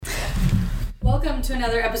Welcome to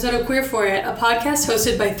another episode of Queer For It, a podcast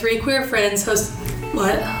hosted by three queer friends.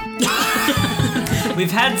 What? We've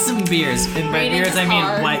had some beers. And by beers, I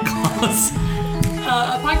mean White Claws.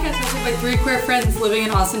 A podcast hosted by three queer friends living in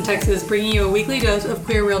Austin, Texas, bringing you a weekly dose of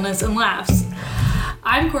queer realness and laughs.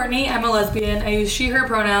 I'm Courtney. I'm a lesbian. I use she, her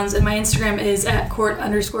pronouns, and my Instagram is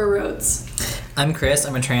 @court_Rhodes. I'm Chris.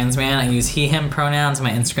 I'm a trans man. I use he, him pronouns. My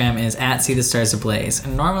Instagram is @SeeTheStarsAblaze.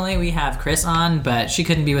 And normally we have Chris on, but she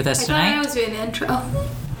couldn't be with us tonight. I was doing an intro.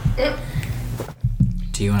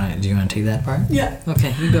 Do you want to take that part? Yeah.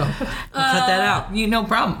 Okay, you go. We'll cut that out. No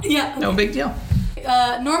problem. Yeah. No big deal.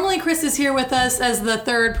 Normally Chris is here with us as the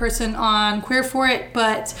third person on Queer For It,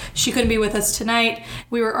 but she couldn't be with us tonight.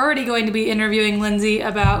 We were already going to be interviewing Lindsay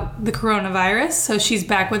about the coronavirus, so she's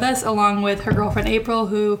back with us along with her girlfriend April,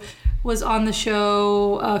 who was on the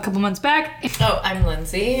show a couple months back. Oh, I'm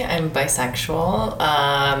Lindsay. I'm bisexual.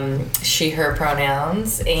 She, her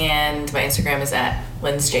pronouns, and my Instagram is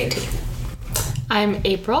 @LindsJT. I'm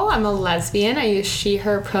April. I'm a lesbian. I use she,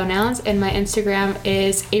 her pronouns, and my Instagram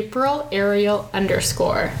is AprilAriel_.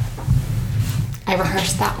 I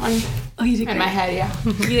rehearsed that one. Oh, you did great. In my head, yeah.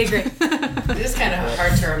 You did great. It is kind of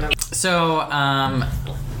hard to remember. So,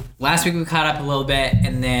 last week we caught up a little bit,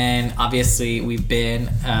 and then obviously we've been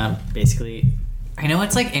basically... I know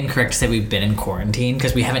it's like incorrect to say we've been in quarantine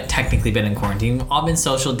because we haven't technically been in quarantine. We've all been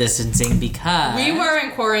social distancing because... We were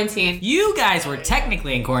in quarantine. You guys were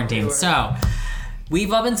technically in quarantine, so...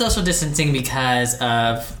 We've all been social distancing because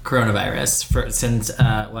of coronavirus since,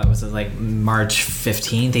 what was it, like March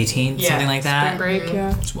 15th, 18th, something like that? Spring break,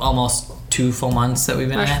 yeah. It's almost 2 full months that we've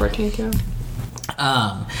been March at. 14th,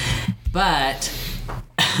 yeah. But,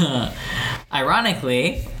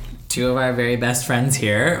 ironically, 2 of our very best friends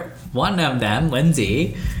here, one of them,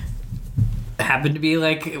 Lindsay, happened to be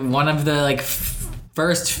like one of the like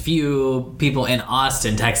first few people in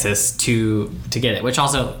Austin, Texas to get it, which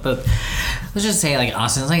also... Let's just say, like,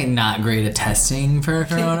 Austin's like not great at testing for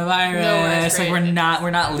coronavirus. No, like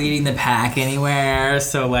we're not leading the pack anywhere.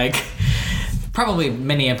 So like, probably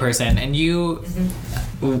many a person. And you,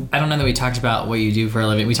 I don't know that we talked about what you do for a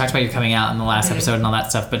living. We talked about you coming out in the last episode and all that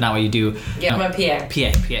stuff, but not what you do. Yeah, I'm a PA.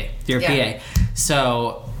 PA. You're a PA.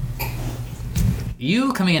 So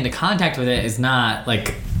you coming into contact with it is not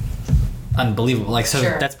like unbelievable. Like, so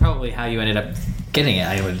that's probably how you ended up getting it,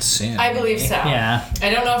 I would assume. I believe so. Yeah. I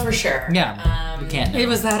don't know for sure. Yeah. We can't know. It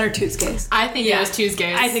was that or Tuesdays. I think it was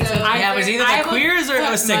Tuesdays. I think so. Yeah, it was either the queers or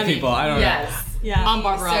it was sick people. I don't know. Yes. Yeah. On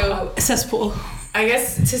Barbara. So, Cesspool. I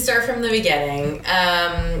guess to start from the beginning,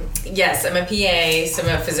 yes, I'm a PA, so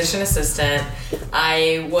I'm a physician assistant.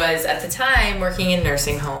 I was, at the time, working in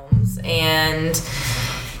nursing homes, and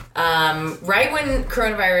right when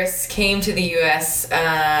coronavirus came to the U.S.,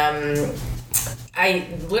 I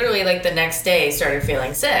literally, like, the next day started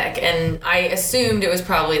feeling sick, and I assumed it was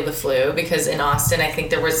probably the flu, because in Austin, I think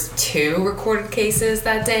there was 2 recorded cases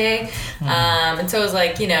that day, and so I was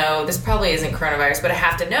like, this probably isn't coronavirus, but I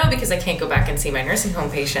have to know because I can't go back and see my nursing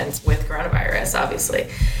home patients with coronavirus, obviously,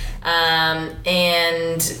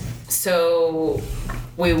 and so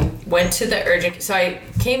we went to the urgent, so I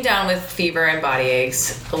came down with fever and body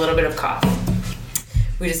aches, a little bit of cough.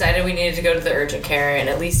 We decided we needed to go to the urgent care and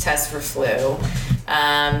at least test for flu.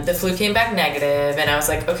 The flu came back negative, and I was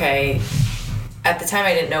like, okay. At the time,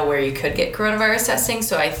 I didn't know where you could get coronavirus testing,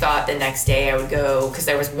 so I thought the next day I would go, because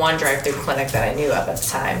there was one drive-through clinic that I knew of at the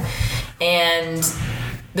time. And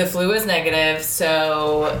the flu was negative,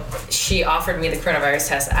 so she offered me the coronavirus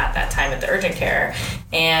test at that time at the urgent care.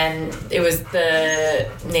 And it was the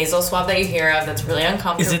nasal swab that you hear of that's really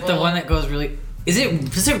uncomfortable. Is it the one that goes really...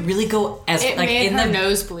 Does it really go as It like made in her the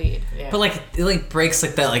nosebleed? Yeah. But like it like breaks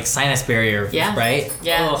like that like sinus barrier, right?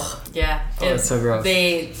 Yeah. Ugh. Yeah. Oh, that's so gross.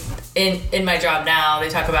 They in my job now, they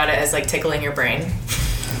talk about it as like tickling your brain.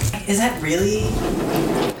 Is that really?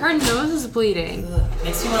 Her nose is bleeding.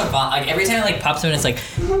 Makes me want to vomit. Like every time it like pops up and it's like,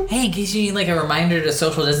 hey, in case you need like a reminder to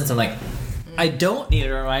social distance, I'm like, I don't need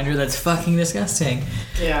a reminder. That's fucking disgusting.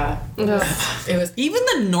 Yeah. It was Even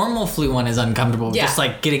the normal flu one is uncomfortable. Yeah. Just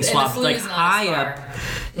like getting And the swabbed flu like is not high as up.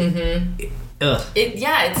 far. Ugh.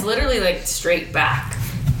 It's literally like straight back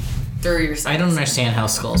through your sinus. I don't understand how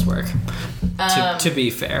skulls work. To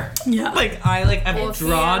be fair, Yeah. like I've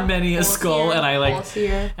drawn many a skull, and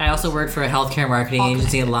I also worked for a healthcare marketing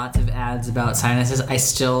agency and lots of ads about sinuses. I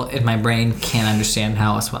still in my brain can't understand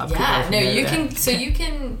how a swab. Yeah, could no, go from you there to can. So you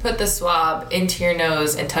can put the swab into your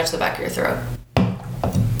nose and touch the back of your throat.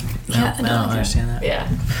 Yeah, I don't understand that. Yeah.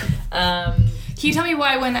 Can you tell me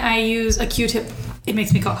why when I use a Q-tip, it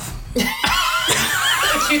makes me cough?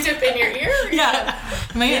 A Q-tip in your ear? Yeah.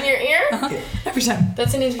 In your ear? Every time.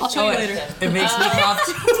 That's an interesting I'll show you later. question. It makes me cough.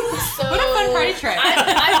 So, What a fun party trick.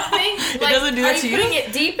 I think like, doesn't do that are to you you? putting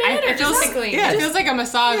it deep in or just tickling? yeah, It feels like a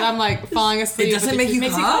massage. I'm like falling asleep. It doesn't but make you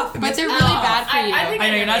makes cough? But they're really bad for you. I think I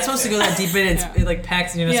know you're not supposed to go that deep in. It like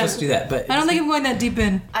packs, and you're not Yeah. supposed to do that. But I don't think I'm going that deep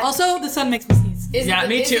in. Also, the sun makes me sneeze. Is Yeah, it the,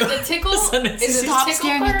 me is too. It the tickle? The sun is- Is it the Stop tickle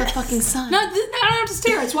staring part? at the fucking sun. No, I don't have to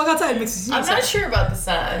stare. I just walk outside. It makes me sneeze. I'm not sure about the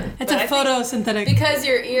sun. It's but a I think photosynthetic. because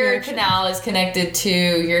your ear reaction. canal is connected to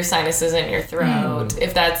your sinuses and your throat.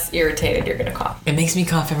 If that's irritated, you're gonna cough. it makes me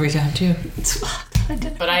cough every time too.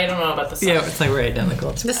 But I don't know about the sun. Yeah, it's like right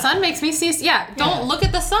identical. The sun makes me sneeze. Yeah, don't look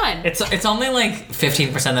at the sun. It's only like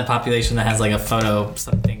 15% of the population that has like a photo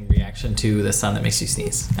something reaction to the sun that makes you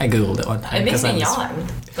sneeze. I googled it one time. It makes 'cause I me was- yawn,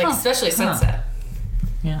 like especially sunset.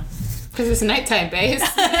 Yeah. Because it's nighttime, base.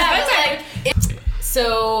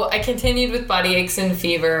 So I continued with body aches and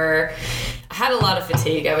fever. I had a lot of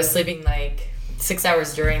fatigue. I was sleeping like 6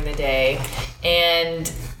 hours during the day, and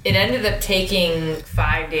it ended up taking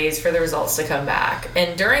 5 days for the results to come back.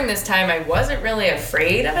 And during this time, I wasn't really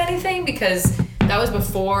afraid of anything because that was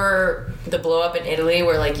before the blow up in Italy,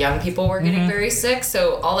 where like young people were getting very sick.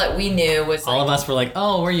 So all that we knew was All like, of us were like,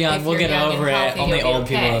 "Oh, we're young. if We'll you're get young over and it." healthy, Only you'll be old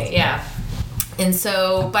okay. people. Yeah. And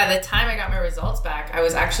so by the time I got my results back, I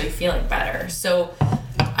was actually feeling better. So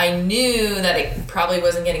I knew that it probably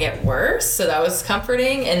wasn't going to get worse. So that was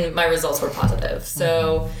comforting, and my results were positive.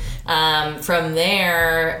 So from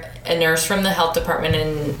there, a nurse from the health department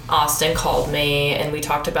in Austin called me, and we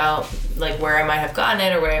talked about like where I might have gotten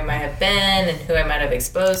it or where I might have been and who I might have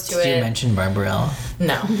exposed to Did it. you mention Barbarella?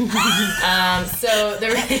 No. So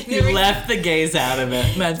You left the gays out of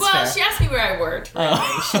it. That's well, fair. she asked me where I worked. Really.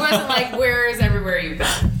 She wasn't like, "Where is everywhere you've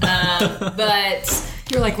been?" But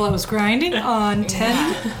You're like, well, I was grinding on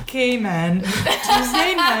 10K men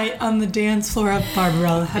Tuesday night on the dance floor of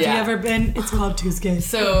Barbarella. Have Yeah. you ever been? It's called Tuesdays.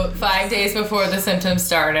 so 5 days before the symptoms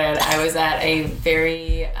started, I was at a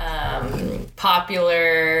very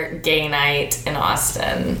popular gay night in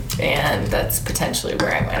Austin, and that's potentially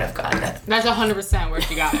where I might have gotten it. That's 100% where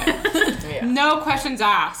she got it. Yeah. No questions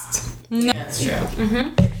asked. That's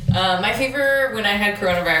true. My fever when I had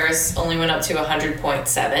coronavirus only went up to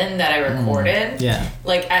 100.7 that I recorded. Yeah.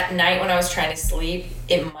 Like at night when I was trying to sleep,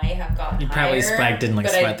 it might have gotten You probably higher, spiked and, like,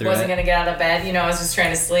 but sweat I through wasn't it. gonna get out of bed. You know, I was just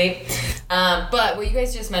trying to sleep. But what you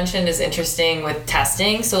guys just mentioned is interesting with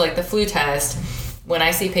testing. So like the flu test. When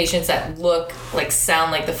I see patients that look like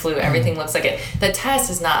sound like the flu, everything looks like it. The test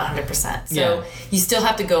is not 100%. So Yeah. you still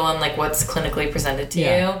have to go on like what's clinically presented to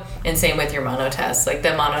Yeah. you, and same with your mono test. Like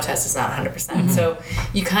the mono test is not 100%. So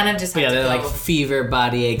you kind of just have Yeah, to they're go. like fever,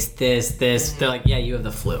 body aches, this. They're like, yeah, you have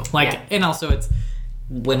the flu. Like, Yeah. and also it's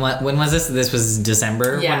when was this? This was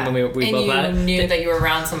December yeah, when we and both you got it. knew that you were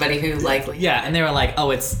around somebody who likely. Yeah, and they were like,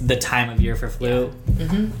 oh, it's the time of year for flu.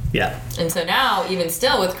 Yeah. And so now, even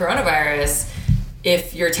still with coronavirus,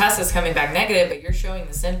 if your test is coming back negative but you're showing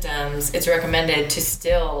the symptoms, it's recommended to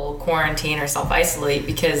still quarantine or self-isolate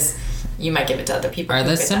because you might give it to other people. Are who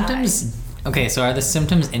the could symptoms die. okay? So are the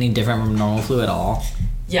symptoms any different from normal flu at all?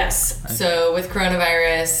 Yes. So with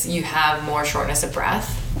coronavirus, you have more shortness of breath,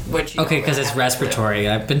 which you Okay, don't because really it's have with flu. respiratory.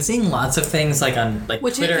 I've been seeing lots of things like on like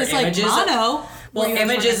Which Twitter is like images. mono. Well,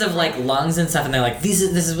 images of like lungs and stuff, and they're like, this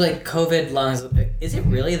is like COVID lungs. Is it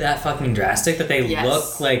really that fucking drastic that they Yes.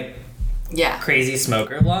 look like Yeah. crazy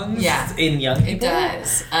smoker lungs? Yeah. In young It people.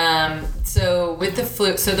 does. So with the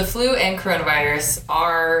flu, so the flu and coronavirus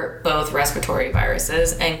are both respiratory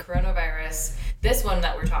viruses, and coronavirus, this one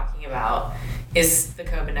that we're talking about, is the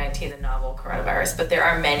COVID-19, the novel coronavirus. But there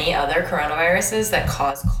are many other coronaviruses that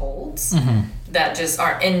cause colds that just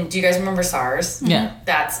aren't. And do you guys remember SARS? Yeah.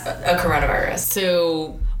 That's a coronavirus.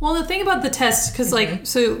 So Well, the thing about the test, because like,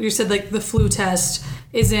 so you said like the flu test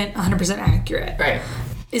isn't 100% accurate. right.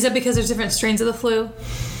 Is that because there's different strains of the flu?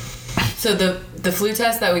 So the flu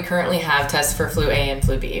test that we currently have tests for flu A and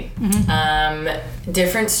flu B.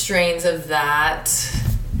 Different strains of that,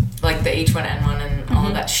 like the H1N1 and all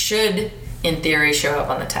of that, should in theory show up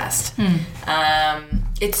on the test.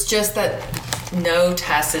 It's just that no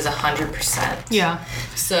test is 100%. Yeah.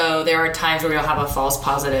 So there are times where you'll have a false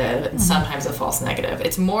positive and sometimes a false negative.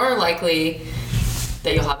 It's more likely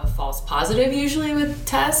that you'll have a false positive usually with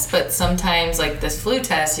tests, but sometimes like this flu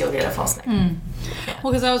test, you'll get a false negative.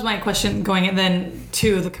 Well, because that was my question going in then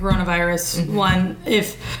to the coronavirus one.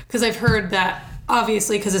 Because I've heard that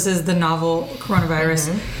obviously, because this is the novel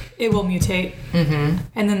coronavirus, it will mutate,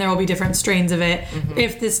 and then there will be different strains of it.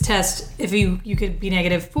 If this test, if you could be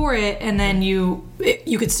negative for it, and then you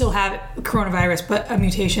could still have coronavirus, but a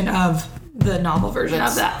mutation of the novel version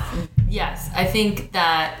of that. Yes, I think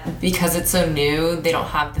that because it's so new, they don't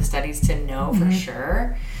have the studies to know for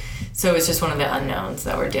sure. So it's just one of the unknowns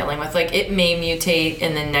that we're dealing with. Like, it may mutate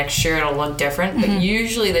and then next year it'll look different, but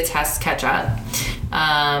usually the tests catch up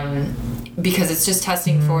because it's just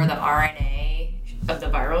testing for the RNA of the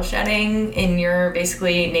viral shedding in your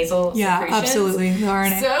basically nasal secretions. Absolutely, the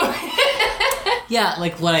RNA. So Yeah,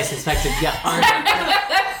 like what I suspected. Yeah,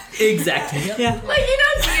 exactly. Yep. Yeah. like, you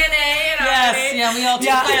know, DNA and Yes, RNA. yeah, we all took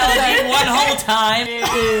biology one whole time.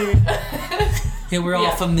 Yeah, we're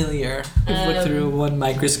all familiar. We've looked through one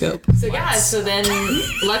microscope. So yeah, so then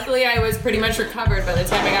luckily I was pretty much recovered by the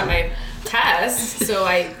time I got my test. So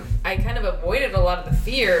I kind of avoided a lot of the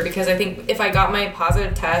fear because I think if I got my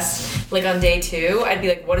positive test like on day 2, I'd be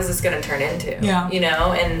like, what is this going to turn into? Yeah. You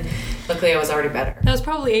know, and luckily I was already better. That was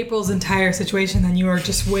probably April's entire situation. Then you were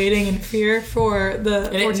just waiting in fear for the.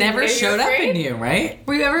 And it never showed up in you, right?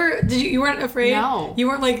 Were you ever? You weren't afraid? No. You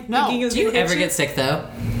weren't like No. thinking it was Do you gonna hit ever get sick though?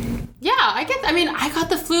 Yeah, I got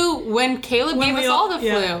the flu when Caleb gave us all the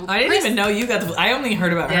flu. I didn't even know you got the flu. I only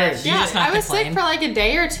heard about her. Did you Yeah, just not I was complain? sick for like a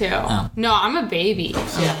day or 2. Oh. No, I'm a baby.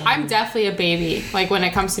 I'm definitely a baby, like when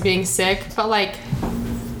it comes to being sick, but like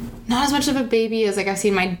not as much of a baby as like I've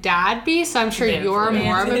seen my dad be, so I'm sure Man you're flu.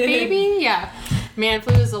 more of a baby. Yeah. Man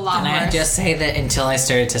flu is a lot And worse. I just say that until I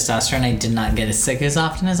started testosterone, I did not get as sick as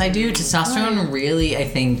often as I do. Testosterone really, I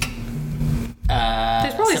think,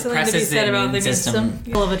 There's probably something to be suppresses said the about immune the system.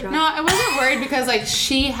 All of a drop. No, I wasn't worried because like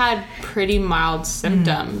she had pretty mild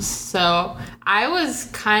symptoms. So I was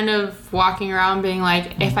kind of walking around being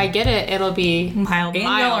like, if I get it, it'll be Mild. And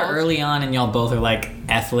y'all are mild. early on, and y'all both are like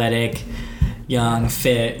athletic, young,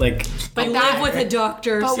 fit. Like, But that- live with a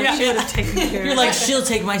doctor, so we- she would have taken care you're of like, she'll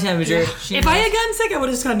take my temperature. She If I knows. had gotten sick, I would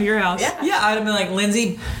have just gone to your house. Yeah. Yeah, I'd have been like,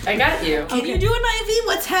 Lindsay, I got you. can you do an IV?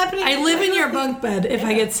 What's happening? I live in your bunk bed if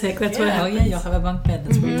I get sick. That's what Oh happens. yeah, y'all have a bunk bed.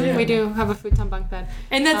 That's what we do. We do have a futon bunk bed.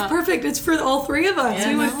 And that's perfect. It's for all 3 of us.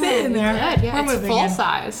 we would fit in there. Good, yeah, We're it's moving full in.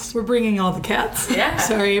 sized. We're bringing all the cats. Yeah.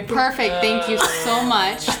 Sorry, April. Perfect. Thank you so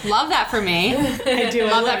much. Love that for me. I do.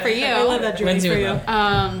 Love that for you. I love that journey Lindsay for would you.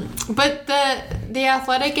 love. But the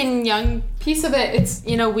athletic and young piece of it, it's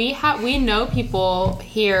we know people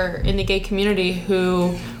here in the gay community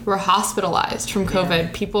who were hospitalized from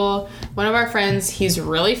COVID. People, one of our friends, he's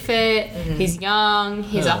really fit, he's young,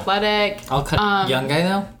 he's Oh. athletic. I'll cut. Young guy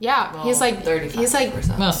though. Yeah, he's like 35 he's like or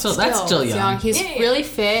something. Well, still that's still he's young. He's Yeah. really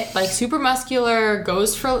fit, like super muscular,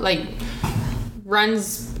 goes for like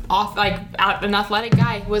runs off like an athletic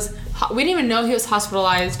guy. We didn't even know he was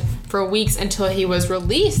hospitalized for weeks until he was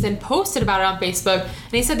released and posted about it on Facebook.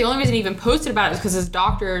 And he said the only reason he even posted about it was because his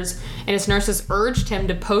doctors and his nurses urged him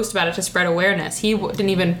to post about it to spread awareness. He didn't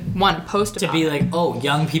even want to post To about be it. like, oh,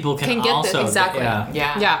 young people can Can get also this, exactly. Yeah.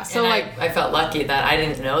 Yeah. Yeah, so, And like- I felt lucky that I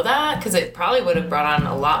didn't know that because it probably would have brought on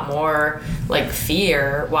a lot more like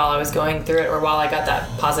fear while I was going through it or while I got that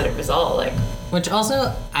positive result. Like, Which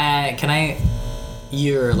also,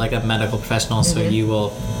 you're like a medical professional, so you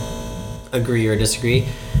will agree or disagree.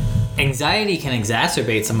 Anxiety can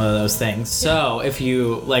exacerbate some of those things. So if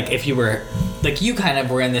you were, like you kind of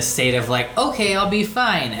were in this state of like, okay, I'll be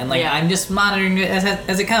fine. And like, Yeah. I'm just monitoring it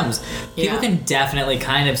as it comes. People Yeah. can definitely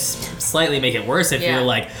kind of slightly make it worse if Yeah. you're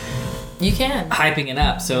like you can. hyping it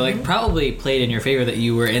up. So like probably played in your favor that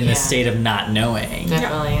you were in this Yeah. state of not knowing.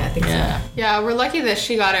 Definitely. I think Yeah. Yeah, we're lucky that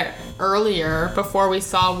she got it earlier before we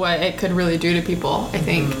saw what it could really do to people, I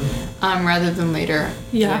think, rather than later.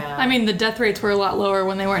 Yeah. Yeah. I mean, the death rates were a lot lower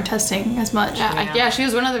when they weren't testing as much. Yeah, she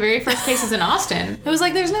was one of the very first cases in Austin. It was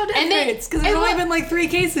like, there's no death And they- rates because there's and only what- been like 3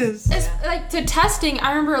 cases. It's like to testing, I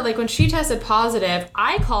remember like when she tested positive,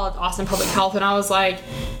 I called Austin Public Health and I was like,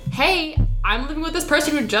 hey, I'm living with this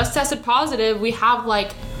person who just tested positive. We have like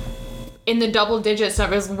in the double digits, so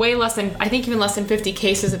it was way less than, I think even less than 50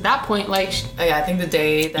 cases at that point. Like, Oh, yeah, I think the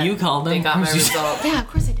day that You called they them? got my Or she- result. yeah, of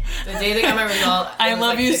course I did. The day they got my result. I it was,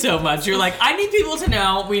 love like, you 6 so much. You're like, I need people to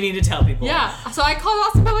know. We need to tell people. Yeah, so I called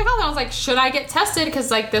Austin Public Health and I was like, should I get tested?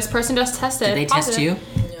 Because like this person just tested. Did they test positive. you?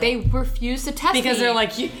 They refused to test Because me. they're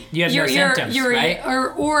like, You have no symptoms, right?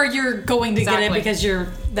 Or you're going to get it Exactly. because you're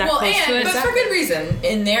that Well, close to and it. but for good reason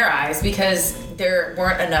in their eyes because there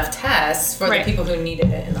weren't enough tests for Right. the people who needed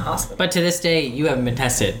it in the hospital. But to this day, you haven't been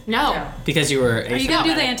tested no. No. because you were. Are you going to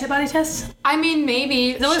do the antibody test? I mean,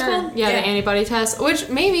 maybe. that what it's sure. called? Yeah, Yeah. the antibody test. Which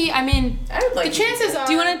maybe, I mean, I would like the chances are.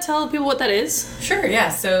 Do you want to tell people what that is? Sure, yeah.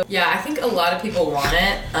 So yeah, I think a lot of people want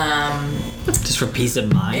it. just for peace of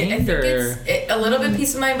I mind, think or it's a little bit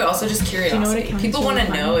peace of mind, but also just curiosity. counts People as want to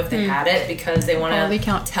fine? know if they had it because they want Oh, they to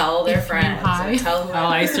count tell their if you're friends, high. or tell oh,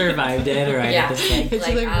 I survived it, or I Yeah. did this thing. like,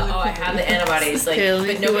 like, really I have the antibodies, like, Okay, let me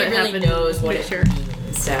but see nobody what really happened. knows what Picture. it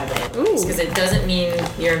means to have antibodies because it doesn't mean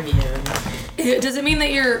you're immune. Does it mean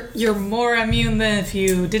that you're more immune than if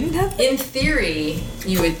you didn't have it? In theory,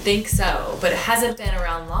 you would think so, but it hasn't been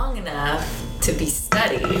around long enough to be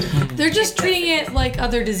studied. They're just treating it like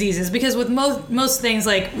other diseases because with most things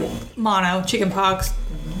like mono, chickenpox,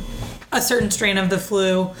 a certain strain of the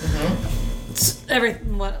flu,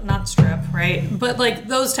 not strep, right? But like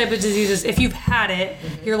those type of diseases, if you've had it,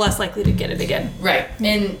 you're less likely to get it again. Right.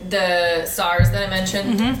 And the SARS that I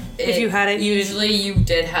mentioned, If you had it, usually you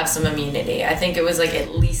did have some immunity. I think it was like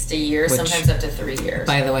at least a year, sometimes up to 3 years.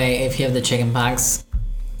 By the way, if you have the chickenpox,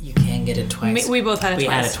 you can get it twice. We both had it twice.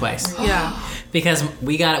 We had it twice. Yeah. Because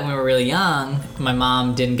we got it when we were really young. My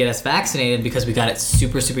mom didn't get us vaccinated because we got it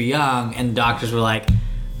super, super young. And the doctors were like,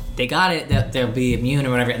 they got it, they'll be immune or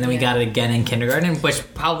whatever. And then we got it again in kindergarten, which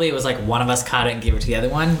probably it was like one of us caught it and gave it to the other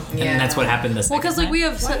one. Yeah. And that's what happened this Well, because like we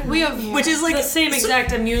have, which is like the same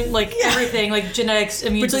exact immune, like everything, like genetics,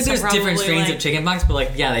 immune Which like system. there's different probably, strains like, of chickenpox, but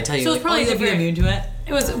like yeah, they tell you So it's like, probably you'll be different. immune to it.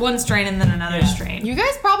 It was one strain and then another strain. You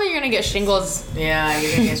guys probably are gonna get shingles. Yeah,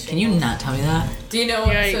 you're gonna get shingles. Can you not tell me that? Do you know?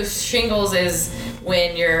 Yeah, So shingles is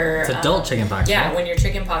when your It's adult chickenpox. Yeah, right? when your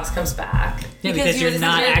chickenpox comes back. Yeah, Because because you're you're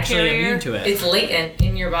not the actually carrier. immune to it. It's latent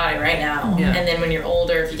in your body right now. Yeah. And then when you're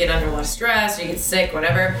older, if you get under a lot of stress or you get sick,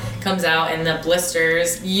 whatever, comes out and the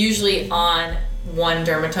blisters, usually on one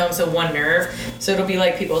dermatome, so one nerve. So it'll be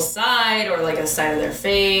like people's side or like a side of their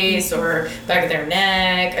face or back of their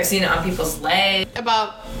neck. I've seen it on people's legs.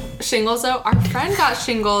 About shingles though, our friend got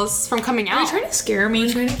shingles from coming Are you out. trying to scare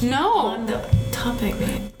me? No. On the topic,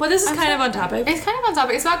 man. But this is kind of on topic. It's kind of on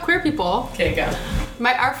topic. It's about queer people. Okay, go.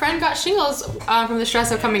 Our friend got shingles from the stress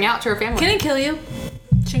of coming out to her family. Can it kill you?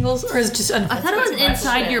 Shingles, or is it just I thought it was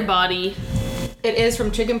inside your body. It is from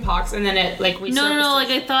chickenpox, and then it like resurfaced. No. Like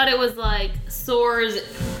I thought it was like sores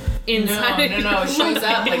inside. No, it shows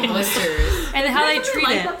up like blisters. and how they treat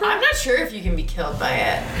it? I'm not sure if you can be killed by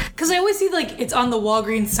it. Because I always see like it's on the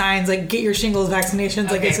Walgreens signs like get your shingles vaccinations,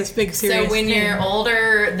 like it's this big serious. So when thing. you're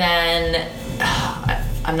older than,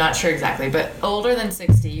 I'm not sure exactly, but older than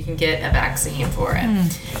 60, you can get a vaccine for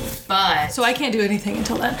it. But so I can't do anything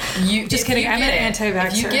until then. Just if kidding. you I'm get an it-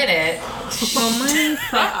 anti-vaxxer. If you get it, Oh my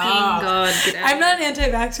fucking god! Get out. I'm not an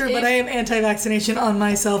anti-vaxxer, but I am anti-vaccination on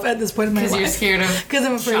myself at this point in my life. because you're scared of Because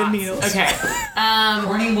I'm afraid of shots. needles. Okay.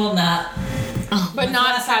 Warning will not. but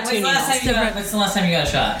not tattoo needles. When's the last time you got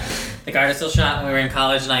a shot? The Gardasil shot when we were in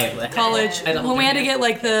college and College, I don't when we had to think- get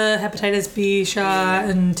like the hepatitis B shot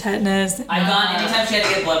and tetanus. I've gone anytime she had to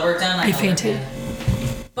get blood work done. I fainted.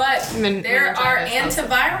 But Men- there are meningitis,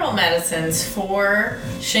 antiviral medicines for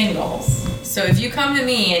shingles. So if you come to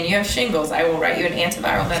me and you have shingles, I will write you an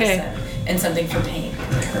antiviral medicine and something for pain.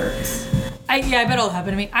 It hurts. I bet it'll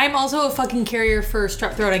happen to me. I'm also a fucking carrier for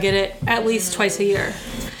strep throat. I get it at least twice a year.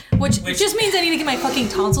 Which just means I need to get my fucking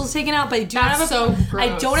tonsils taken out, but I do not have so I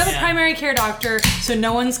don't have a Yeah. primary care doctor, so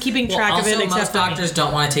no one's keeping track of it also, except most for me. doctors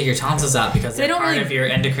don't want to take your tonsils out because they're don't part really- of your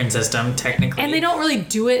endocrine system, technically. And they don't really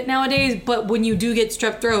do it nowadays, but when you do get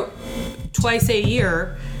strep throat twice a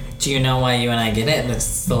year, Do you know why you and I get it?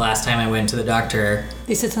 That's the last time I went to the doctor.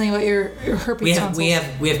 they said something about your herpes tonsils.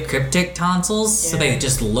 We have cryptic tonsils, so they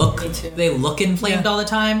just look Me too. they look inflamed Yeah. all the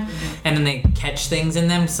time, and then they catch things in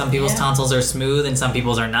them. Some people's Yeah. tonsils are smooth and some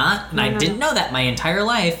people's are not, and I didn't know that my entire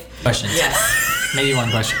life. Questions? Yes. Maybe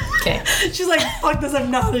one question. Okay. She's like, fuck this,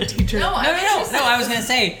 I'm not a teacher. No, No, I was gonna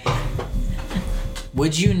say,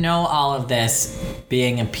 would you know all of this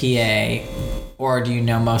being a PA, or do you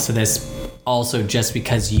know most of this also just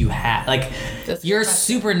because you had That's a you're good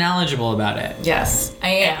question. super knowledgeable about it? Yes, I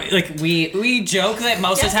am. Like we joke that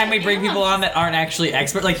most of the time we bring people on that aren't actually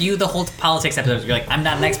expert. Like you, the whole politics episode, you're like, I'm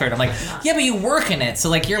not an expert. I'm like, yeah, but you work in it, so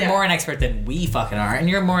like you're Yeah. more an expert than we fucking are, and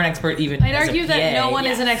you're more an expert even. I'd as a argue that PA. no one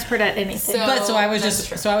is an expert at anything. So- So I was That's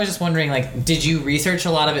true. just wondering, like, did you research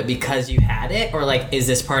a lot of it because you had it, or like, is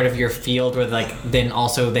this part of your field where like then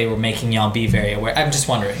also they were making y'all be very aware? I'm just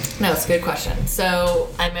wondering. No, it's a good question. So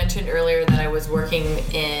I mentioned earlier that I was working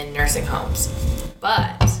in nursing homes,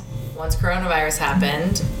 but once coronavirus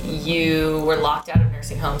happened, you were locked out of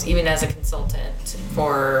nursing homes, even as a consultant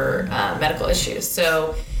for medical issues.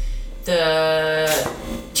 So the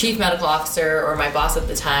chief medical officer, or my boss at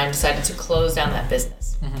the time, decided to close down that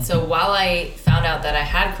business. So while I found out that I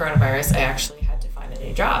had coronavirus, I actually had to find a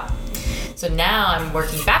new job. So now I'm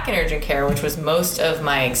working back in urgent care, which was most of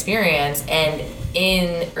my experience. And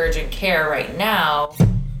in urgent care right now,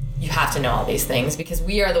 you have to know all these things because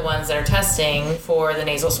we are the ones that are testing for the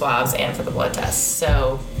nasal swabs and for the blood tests.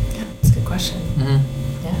 So yeah, it's a good question.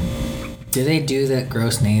 Yeah. Do they do the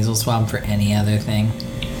gross nasal swab for any other thing?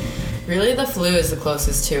 Really, the flu is the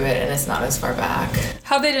closest to it, and it's not as far back.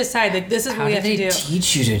 How they decide that this is How what we did have to they do?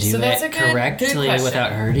 teach you to do So that's it a good correctly question.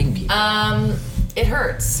 without hurting people? It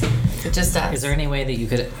hurts. It just does. Is there any way that you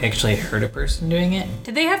could actually hurt a person doing it?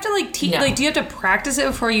 Did they have to like teach? No. Like, do you have to practice it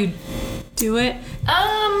before you do it?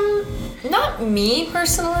 Not me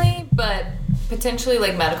personally, but potentially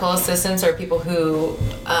like medical assistants or people who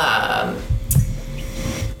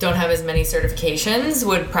don't have as many certifications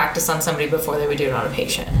would practice on somebody before they would do it on a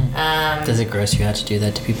patient. Does it gross you out to do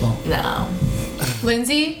that to people? No.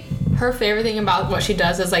 Lindsay, her favorite thing about what she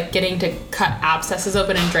does is like getting to cut abscesses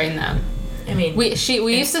open and drain them. I mean, We used to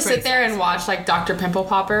pretty sit there and watch like Dr. Pimple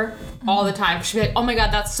Popper all the time. She'd be like, "Oh my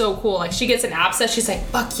god, that's so cool!" Like she gets an abscess, she's like,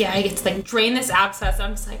 "Fuck yeah, I get to like drain this abscess."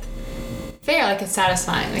 I'm just like, fair, like it's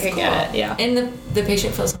satisfying. Like I get it, yeah. And the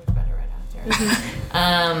patient feels much better right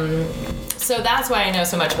after. So that's why I know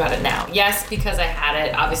so much about it now. Yes, because I had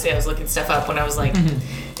it. Obviously, I was looking stuff up when I was like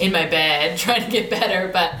in my bed trying to get better,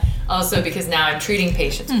 but also because now I'm treating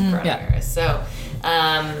patients with coronavirus. So,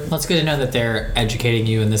 Well, it's good to know that they're educating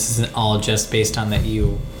you, and this isn't all just based on that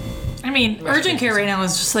you. I mean, urgent care right now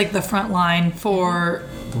is just like the front line for.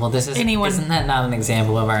 Well, this is. Anyone- Isn't that not an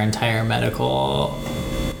example of our entire medical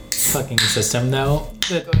fucking system, though?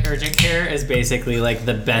 That urgent care is basically like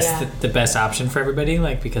the best option for everybody,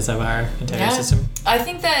 like because of our entire system. I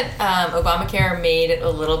think that Obamacare made it a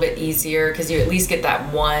little bit easier because you at least get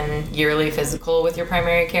that one yearly physical with your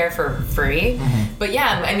primary care for free. But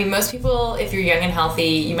yeah, I mean, most people, if you're young and healthy,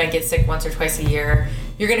 you might get sick once or twice a year.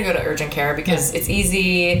 You're going to go to urgent care because it's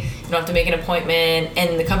easy. You don't have to make an appointment.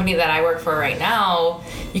 And the company that I work for right now,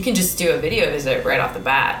 you can just do a video visit right off the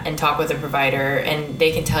bat and talk with a provider, and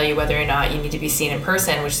they can tell you whether or not you need to be seen in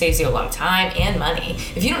person, which saves you a lot of time and money.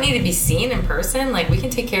 If you don't need to be seen in person, like we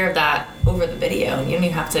can take care of that over the video, and you don't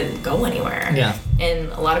even have to go anywhere. Yeah.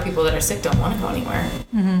 And a lot of people that are sick don't want to go anywhere.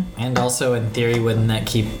 And also, in theory, wouldn't that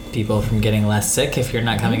keep people from getting less sick if you're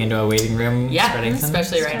not coming into a waiting room Yeah, spreading something?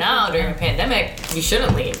 especially right now during a pandemic, you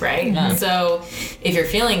shouldn't leave, right? Yeah. So if you're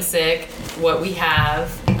feeling sick, what we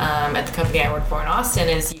have at the company I work for in Austin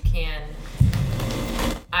is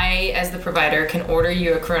I, as the provider, can order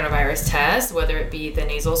you a coronavirus test, whether it be the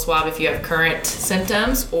nasal swab if you have current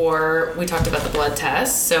symptoms, or we talked about the blood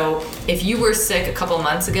test. So if you were sick a couple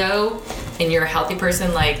months ago and you're a healthy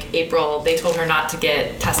person, like April, they told her not to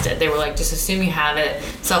get tested. They were like, just assume you have it,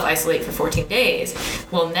 self-isolate for 14 days.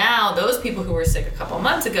 Well, now those people who were sick a couple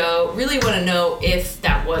months ago really want to know if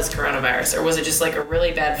that was coronavirus, or was it just like a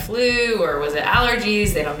really bad flu, or was it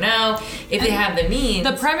allergies? They don't know. If they have the means.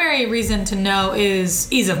 The primary reason to know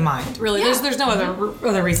is ease of mind. Really, Yeah. there's no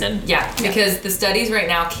other reason. Yeah, because the studies right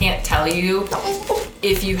now can't tell you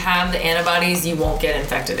if you have the antibodies, you won't get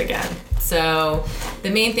infected again. So the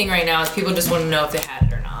main thing right now is people just want to know if they had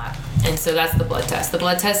it or not. And so that's the blood test. The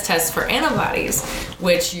blood test tests for antibodies,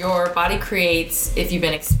 which your body creates if you've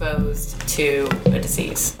been exposed to a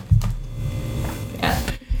disease. Yeah.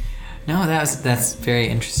 No, that's very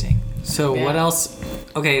interesting. So Yeah. what else?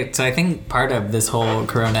 Okay, so I think part of this whole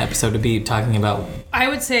Corona episode would be talking about I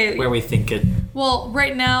would say where we think it. Well,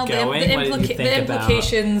 right now the Going? What did you think about-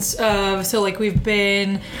 implications of so like we've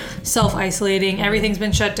been self-isolating, everything's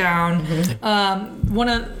been shut down. One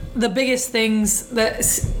of the biggest things that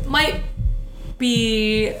might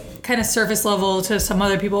be kind of surface level to some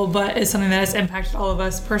other people, but is something that has impacted all of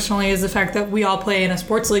us personally, is the fact that we all play in a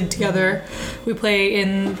sports league together. We play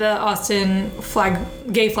in the Austin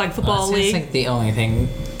Gay Flag Football It's League. like the only thing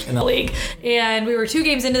in the League, and we were 2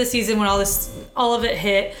 games into the season when all of it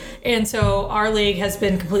hit, and so our league has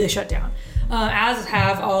been completely shut down, as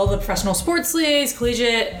have all the professional sports leagues,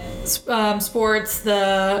 collegiate sports.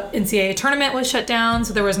 The NCAA tournament was shut down,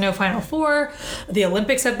 so there was no Final Four. The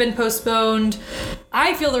Olympics have been postponed.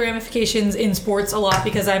 I feel the ramifications in sports a lot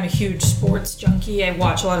because I'm a huge sports junkie. I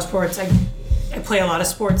watch a lot of sports. I play a lot of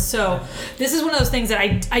sports, so this is one of those things that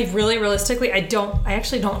I really realistically I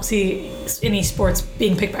actually don't see any sports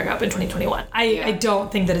being picked back up in 2021. I don't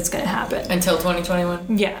think that it's going to happen Until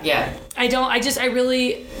 2021? Yeah. Yeah.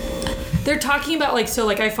 They're talking about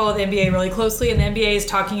I follow the NBA really closely, and the NBA is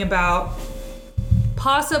talking about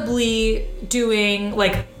possibly doing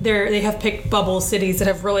they have picked bubble cities that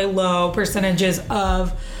have really low percentages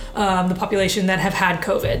of the population that have had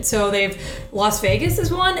COVID. So Las Vegas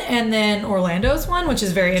is one, and then Orlando is one, which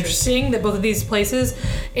is very interesting that both of these places.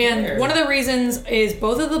 And one of the reasons is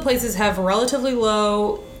both of the places have relatively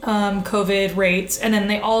low COVID rates, and then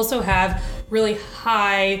they also have really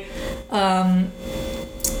high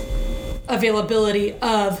availability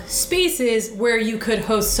of spaces where you could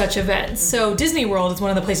host such events. So Disney World is one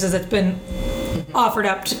of the places that's been offered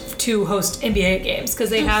up to host NBA games because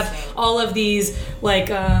they have all of these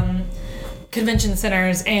convention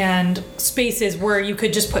centers and spaces where you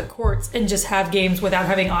could just put courts and just have games without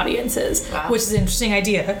having audiences, which is an interesting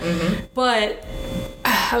idea. But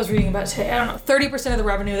I was reading about today, I don't know, 30% of the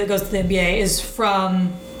revenue that goes to the NBA is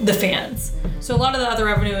from the fans. So a lot of the other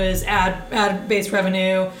revenue is ad-based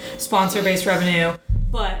revenue, sponsor-based revenue,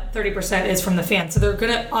 but 30% is from the fans. So they're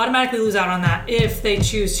going to automatically lose out on that if they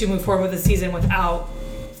choose to move forward with the season without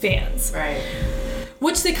fans. Right.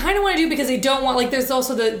 Which they kind of want to do because they don't want, like, there's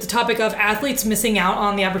also the topic of athletes missing out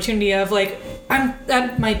on the opportunity of, like, I'm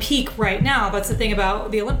at my peak right now. That's the thing about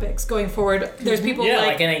the Olympics going forward. There's people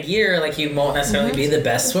like in a year, like you won't necessarily be the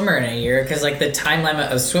best swimmer in a year because like the time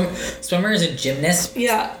limit of swimmers and gymnasts,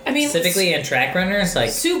 I mean, specifically in track runners,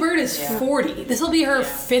 like Sue Bird is 40. This will be her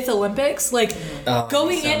 5th Olympics. Like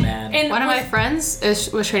going in, and one of my friends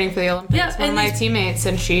was training for the Olympics. Yeah, one of my teammates,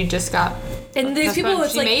 and she just got. And there's people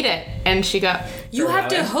she made it, and she got. You have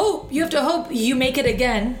to hope you make it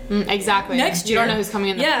again. Exactly. Next year. You don't know who's coming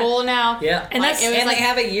in the pool now. Yeah. And that's and they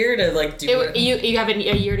have a year to like do it. You have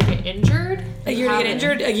a year to get injured. A year to get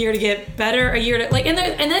injured, a year to get better, a year to like, and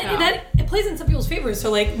that it plays in some people's favor.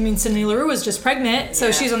 So like, I mean, Sydney Leroux was just pregnant,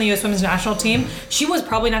 so she's on the U.S. Women's National Team. She was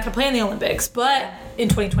probably not going to play in the Olympics, but in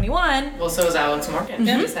 2021, well, so is Alex Morgan.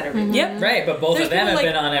 She's had every Yep. Right, but both There's of them people, have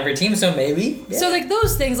like- been on every team, so maybe. So like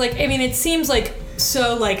those things, like I mean, it seems like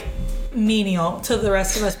so like menial to the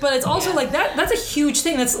rest of us, but it's also like that's a huge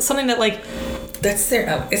thing. That's something that like That's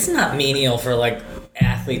their. It's not menial for like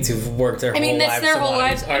athletes who've worked their whole lives. that's their to whole want to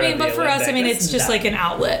be lives. I part mean, of but the for us, I mean, Olympics. it's just Not- like an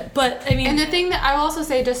outlet. But I mean, And the thing that I will also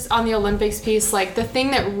say, just on the Olympics piece, like the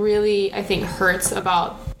thing that really I think hurts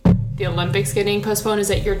about the Olympics getting postponed is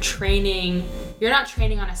that you're not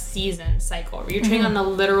training on a season cycle. You're training on a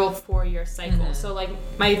literal 4-year cycle. So like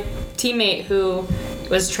my teammate who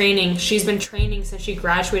was training, she's been training since she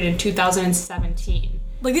graduated in 2017.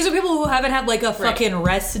 like these are people who haven't had like a fucking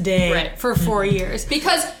rest day for 4 years.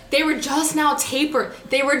 Because they were just now tapering.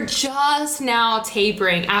 They were just now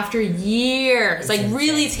tapering after years, like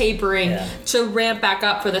really tapering to ramp back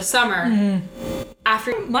up for the summer.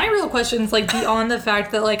 After My real question is like beyond the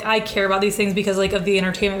fact that like I care about these things because like of the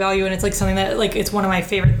entertainment value and it's like something that like it's one of my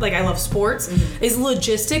favorite, like I love sports, is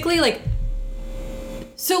logistically like,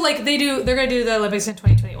 so like they're gonna do the Olympics in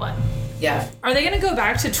 2021. Yeah. Are they going to go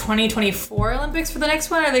back to 2024 Olympics for the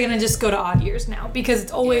next one? Or are they going to just go to odd years now? Because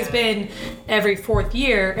it's always been every 4th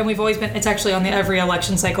year, and we've always been, it's actually on the every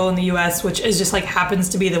election cycle in the U.S., which is just like happens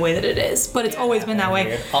to be the way that it is. But it's always been that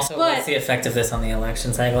way. Also, what's the effect of this on the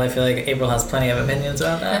election cycle? I feel like April has plenty of opinions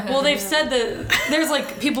about that. Well, they've said that there's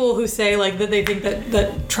like people who say like that they think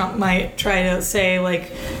that Trump might try to say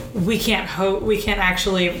like we can't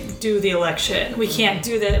actually do the election. We can't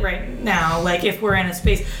do that right now. Like if we're in a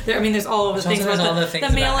space there, I mean, there's all of the things about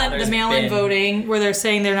the mail-in voting where they're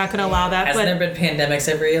saying they're not going to allow that. Hasn't there been pandemics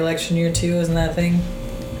every election year too? Isn't that a thing?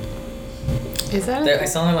 Is that? I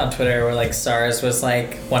saw them on Twitter where like SARS was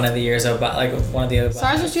like one of the years about like one of the other.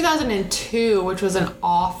 SARS was 2002, which was an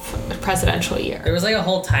off presidential year. There was like a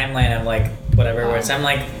whole timeline of like whatever. Where I'm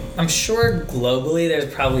like, I'm sure globally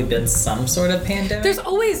there's probably been some sort of pandemic. There's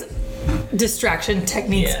always distraction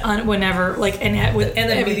techniques on whenever like and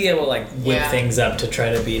the media will like whip things up to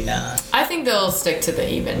try to be I think they'll stick to the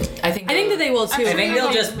even. I think that they will too. I think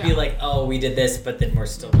they'll just be like, oh, we did this, but then we're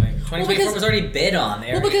still doing. 2024 was already bid on.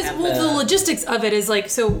 The logistics of it is like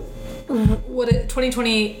so.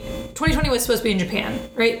 2020 was supposed to be in Japan,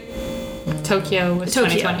 right? Tokyo was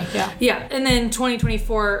 2020. Yeah, and then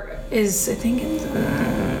 2024 is I think.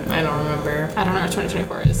 I don't remember. I don't know what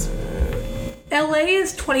 2024 is. LA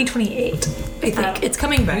is 2028. I think it's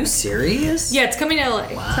coming back. Are you serious? Yeah, it's coming to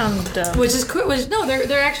LA. Wow. Sounds dumb. Which is cool. No,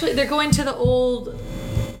 they're going to the old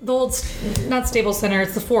not Staples Center.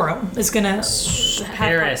 It's the Forum. It's gonna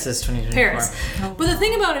Paris is 2024. Paris. But the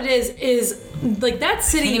thing about it is like that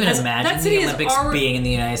city. I can't even imagine that city the Olympics being in the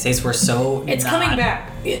United States. We're so. It's coming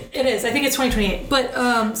back. It is. I think it's 2028.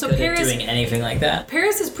 But so Paris doing anything like that.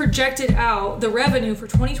 Paris has projected out the revenue for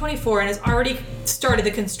 2024 and has already started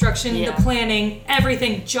the construction, the planning,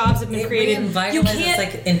 everything. Jobs have been created. You can't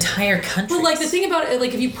like entire countries. But like the thing about it,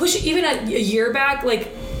 like if you push it even a year back,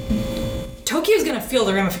 like Tokyo's gonna feel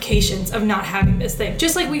the ramifications of not having this thing,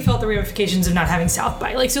 just like we felt the ramifications of not having South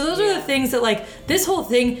by. Like, so those are the things that like this whole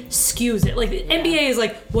thing skews it. Like the NBA is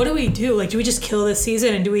like, what do we do? Like, do we just kill this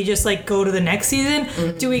season and do we just like go to the next season?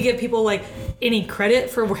 Mm-hmm. Do we give people like any credit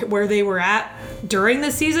for where they were at during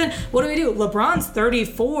the season? What do we do? LeBron's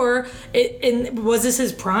 34. And was this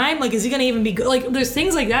his prime? Like, is he gonna even be good? Like, there's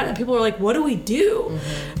things like that people are like, what do we do?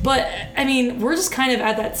 Mm-hmm. But I mean, we're just kind of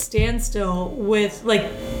at that standstill with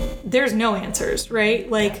like. There's no answers, right?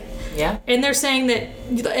 Like, Yeah. And they're saying that,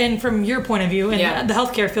 and from your point of view in Yeah. the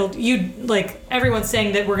healthcare field, everyone's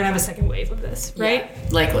saying that we're gonna have a second wave of this, right? Yeah,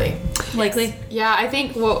 likely. Likely. Yeah, I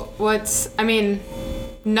think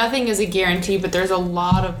nothing is a guarantee, but there's a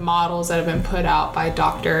lot of models that have been put out by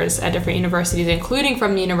doctors at different universities, including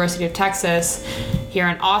from the University of Texas here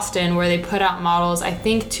in Austin, where they put out models, I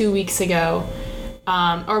think 2 weeks ago,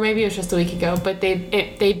 or maybe it was just a week ago, but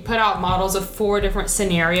they put out models of 4 different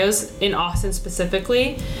scenarios in Austin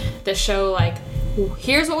specifically that show, like,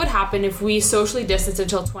 here's what would happen if we socially distance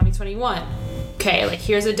until 2021. Okay, like,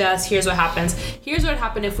 here's a death, here's what happens. Here's what would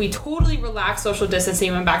happen if we totally relax social distancing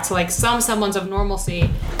and went back to, like, some semblance of normalcy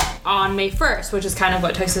on May 1st, which is kind of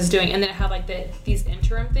what Texas is doing. And then it had, like, these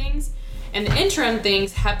interim things. And the interim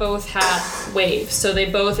things both had waves. So they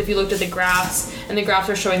both, if you looked at the graphs, and the graphs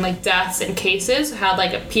are showing, like, deaths and cases, had,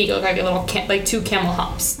 like, a peak, looked like a little, like, 2 camel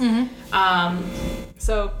humps.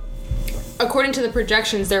 So according to the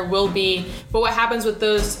projections, there will be, but what happens with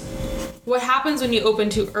those... What happens when you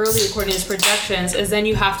open too early, according to these projections, is then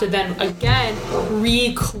you have to then again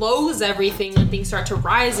reclose everything when things start to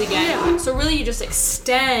rise again. Yeah. So really, you just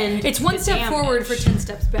extend. It's 1 the step damage. forward for 10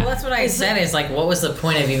 steps back. Well, that's what I said. Is like, what was the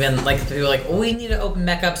point of even like people were like, oh, we need to open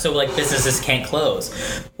back up so like businesses can't close.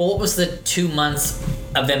 Well, what was the 2 months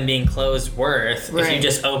of them being closed worth if you Right.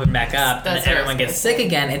 just open back up That's and what I everyone was gets gonna sick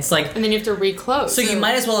again? It's like, And then you have to reclose. so you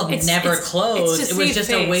might as well have It's- never it's closed. to It was save just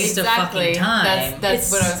face. a waste of fucking time.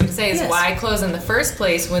 That's what I was going to say. Is Yes. why close in the first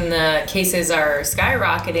place when the cases are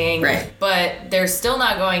skyrocketing, Right. but they're still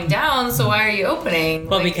not going down. So why are you opening?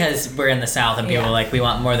 Well, Like, because we're in the South and people Yeah. are like, we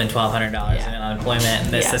want more than $1,200 Yeah. in unemployment and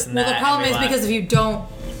this, Yeah. this, and Well, that. the problem and we is want- because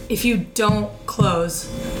if you don't close,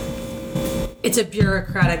 it's a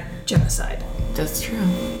bureaucratic genocide. that's true.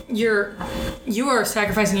 You are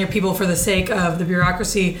sacrificing your people for the sake of the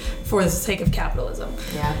bureaucracy, for the sake of capitalism.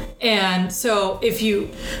 Yeah. And so if you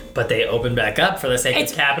But they open back up for the sake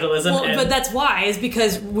of capitalism. well, and but that's why, is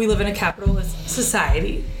because we live in a capitalist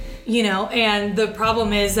society, and the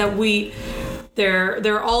problem is that there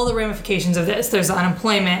are all the ramifications of this. There's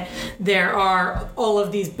unemployment, there are all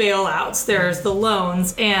of these bailouts, there's the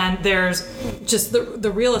loans, and there's just the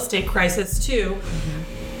real estate crisis too.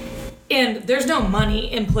 And there's no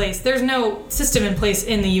money in place. There's no system in place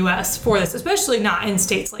in the U.S. for this, especially not in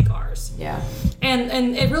states like ours. Yeah.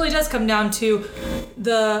 And it really does come down to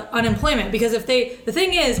the unemployment, because if they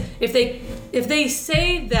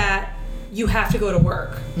say that you have to go to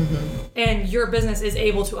work and your business is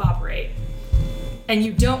able to operate and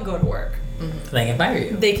you don't go to work, they can fire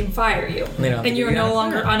you. they can fire you. They don't have to And you're give you no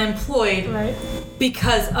longer unemployment. unemployed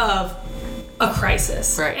because of a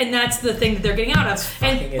crisis. Right. And that's the thing that they're getting out of.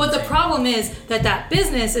 fucking But the insane. problem is that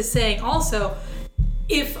business is saying also,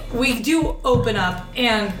 if we do open up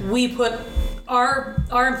and we put our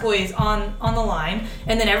employees on the line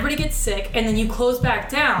and then everybody gets sick and then you close back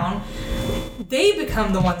down, they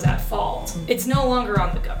become the ones at fault. It's no longer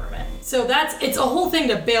on the government. So it's a whole thing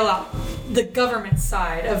to bail out the government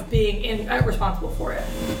side of being responsible for it.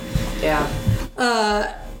 Yeah.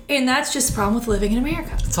 And that's just the problem with living in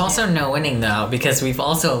America. It's also no winning though, because we've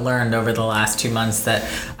also learned over the last 2 months that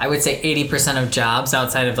I would say 80% of jobs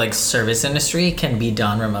outside of like service industry can be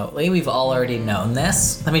done remotely. We've all already known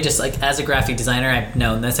this. Let me just like, as a graphic designer, I've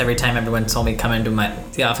known this. Every time everyone told me to come into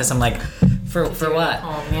the office, I'm like, for what?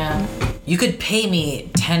 Yeah. You could pay me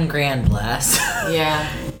 10 grand less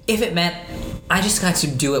Yeah. if it meant I just got to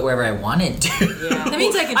do it wherever I wanted to. Yeah. That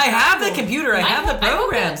means I can. I have the travel. computer. I have the I hope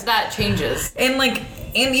programs. that changes.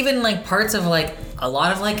 And even like parts of like a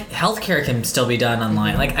lot of like healthcare can still be done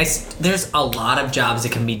online. Like there's a lot of jobs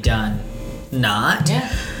that can be done not. Yeah.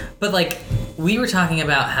 But like we were talking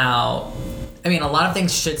about how a lot of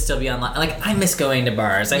things should still be online. Like I miss going to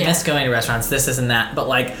bars. I Yeah. miss going to restaurants, this and that. But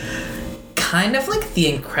like kind of like the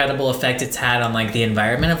incredible effect it's had on like the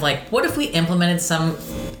environment of like, what if we implemented some,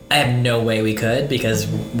 I have no way we could because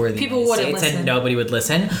we're the People United wouldn't States listen. and nobody would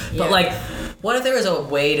listen. Yeah. But like, what if there was a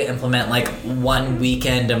way to implement like one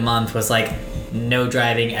weekend a month was like no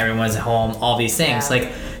driving, everyone's at home, all these things. Yeah.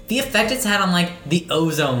 Like the effect it's had on like the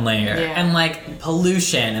ozone layer Yeah. and like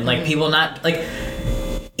pollution and like people not like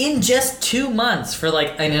in just 2 months for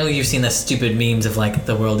like, I know you've seen the stupid memes of like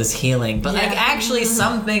the world is healing, but like Yeah. actually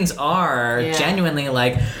some things are Yeah. genuinely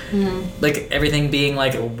like like everything being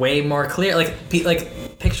like way more clear, like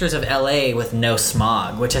like pictures of LA with no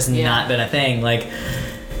smog, which has Yeah. not been a thing. Like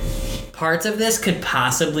parts of this could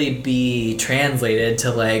possibly be translated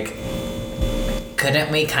to like,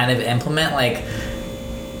 couldn't we kind of implement like,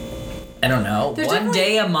 I don't know, There's one definitely-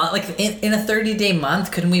 day a month, like in a 30-day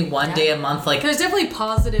month, couldn't we one day a month like There's definitely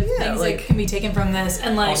positive Yeah, things like- that can be taken from this,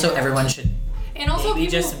 and like also everyone should And also maybe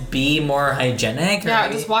people- just be more hygienic. Or Yeah,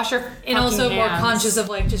 maybe- just wash your and also fucking more hands. conscious of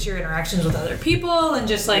like just your interactions with other people and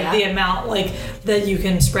just like Yeah. the amount like that you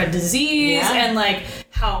can spread disease Yeah. and like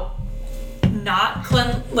how not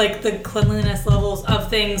like the cleanliness levels of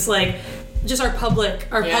things like just our public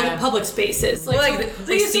public spaces like, Like, so- like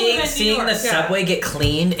so you still live in New seeing York, the yeah. subway get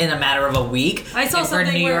cleaned in a matter of a week. I saw and for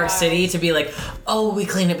something New where York City to be like, oh, we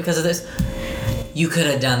cleaned it because of this. You could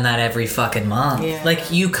have done that every fucking month. Yeah.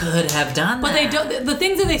 Like you could have done but that. they don't the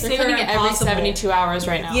things that they They're say are cleaning it every impossible. 72 hours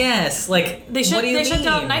right now. Yes, like They shut what do you shut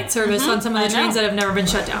down mean? night service on some of I the know. trains that have never been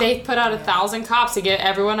shut down. They put out 1,000 cops to get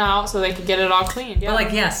everyone out so they could get it all cleaned. Yeah. But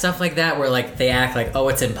like, yeah, stuff like that where like they act like, oh,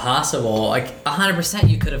 it's impossible. Like 100%,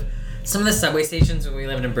 you could have. Some of the subway stations when we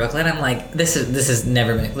lived in Brooklyn, I'm like, this has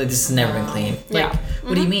never been clean. Like, Yeah.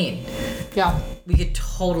 what do you mean? yeah. We could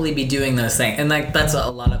totally be doing those things, and like that's a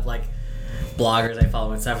lot of like bloggers I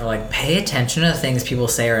follow and stuff are like, pay attention to the things people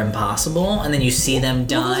say are impossible, and then you see them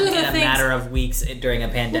Well, those done are the in a things- matter of weeks during a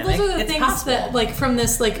pandemic. Well, those are the It's things possible. that, like, from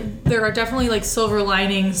this, like, there are definitely, like, silver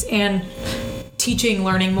linings and teaching,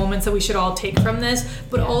 learning moments that we should all take from this,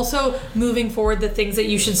 but also moving forward, the things that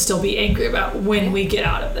you should still be angry about when we get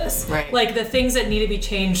out of this. Right. Like, the things that need to be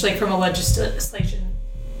changed, like, from a legislation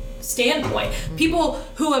standpoint. People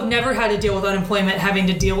who have never had to deal with unemployment having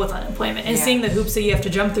to deal with unemployment and Yeah. seeing the hoops that you have to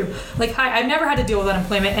jump through. Like, hi, I've never had to deal with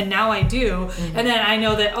unemployment and now I do. And then I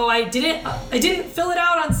know that, oh, I didn't fill it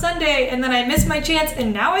out on Sunday and then I missed my chance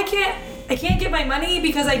and now I can't get my money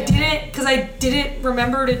because I didn't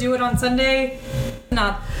remember to do it on Sunday.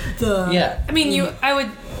 Not the Yeah. I mean, I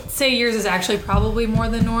would say yours is actually probably more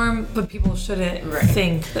the norm, but people shouldn't Right.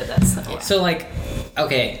 think that that's the norm. So like,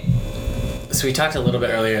 okay, so we talked a little bit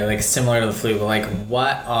earlier, like similar to the flu, but like,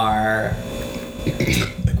 what are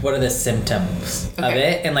the symptoms of Okay.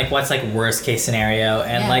 it, and like what's like worst case scenario,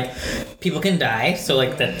 and Yeah. like people can die, so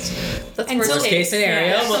like that's And worst so- case scenario,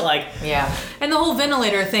 yeah. but like Yeah. And the whole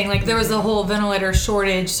ventilator thing, like there was the whole ventilator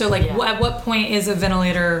shortage. So like, Yeah. at what point is a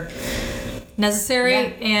ventilator necessary,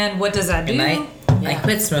 Yeah. and what does that do? and I Yeah.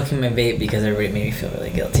 quit smoking my vape because everybody made me feel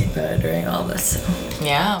really guilty about it during all this. So.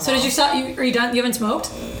 Yeah. So did you stop? Are you done? You haven't smoked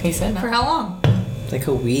He said for no. how long? Like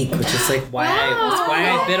a week, which is like that's why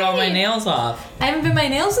I bit all my nails off. I haven't bit my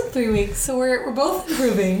nails in 3 weeks, so we're both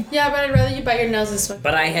improving. Yeah, but I'd rather you bite your nails than smoke.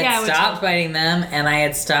 But I had Yeah, I would stopped biting them, and I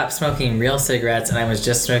had stopped smoking real cigarettes, and I was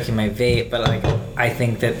just smoking my vape. But like, I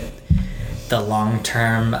think that the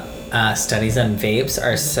long-term studies on vapes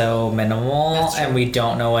are so minimal, That's true. and we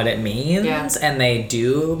don't know what it means. Yeah. And they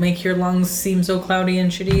do make your lungs seem so cloudy and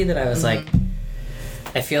shitty that I was like,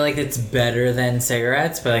 I feel like it's better than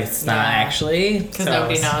cigarettes, but like it's not Yeah. actually Because So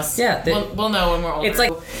nobody it's- knows. Yeah, we'll know when we're older. it's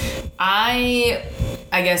like I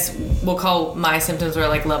guess we'll call my symptoms were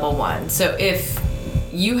like level 1. So if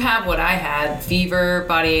you have what I had, fever,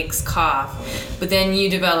 body aches, cough, but then you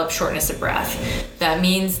develop shortness of breath, that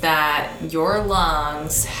means that your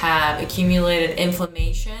lungs have accumulated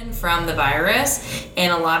inflammation from the virus,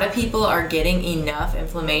 and a lot of people are getting enough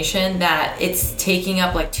inflammation that it's taking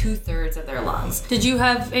up like 2/3 of their lungs. Did you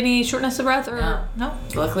have any shortness of breath or no?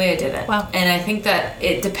 Luckily, I didn't. Wow. And I think that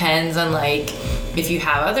it depends on like if you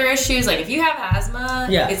have other issues. Like if you have asthma,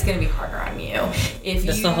 Yeah. it's gonna be harder on you. If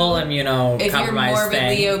just you, the whole if you're immunocompromised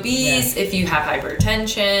morbidly thing. obese, if you have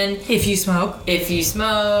hypertension, If you smoke, if you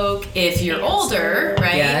smoke, if you're Cancer. older,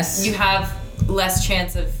 right? Yes. You have less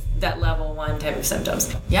chance of that level 1 type of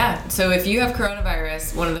symptoms. Yeah. So if you have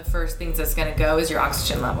coronavirus, one of the first things that's gonna go is your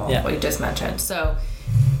oxygen level, Yeah. what you just mentioned. So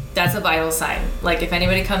that's a vital sign. Like if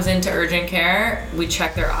anybody comes into urgent care, we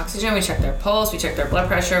check their oxygen, we check their pulse, we check their blood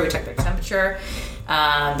pressure, we check their temperature,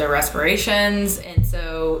 their respirations. And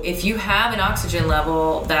so if you have an oxygen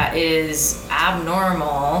level that is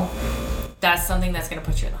abnormal, that's something that's going to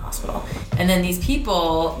put you in the hospital. And then these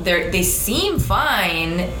people, they seem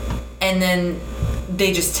fine, and then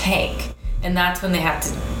they just tank. And that's when they have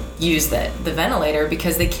to use the ventilator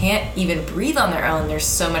because they can't even breathe on their own. There's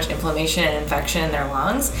so much inflammation and infection in their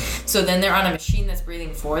lungs. So then they're on a machine that's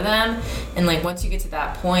breathing for them. And like once you get to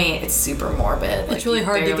that point, it's super morbid. It's really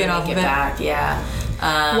hard to get off of it. Back. Yeah.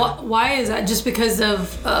 why is that? Just because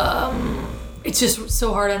of it's just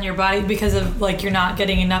so hard on your body because of like you're not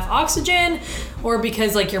getting enough oxygen, or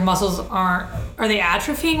because like your muscles are they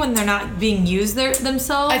atrophying when they're not being used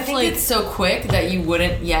themselves? I think like, it's so quick that you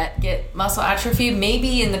wouldn't yet get muscle atrophy.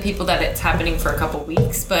 Maybe in the people that it's happening for a couple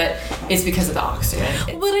weeks, but it's because of the oxygen.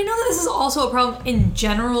 But I know that this is also a problem in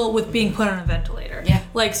general with being put on a ventilator. Yeah.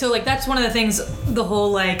 Like, so like that's one of the things, the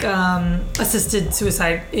whole like assisted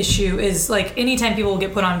suicide issue is like anytime people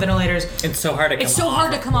get put on ventilators, It's so hard to come it's so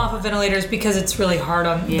hard to come off of ventilators because it's really hard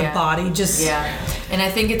on the Yeah. body. Just Yeah, and I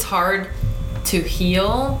think it's hard to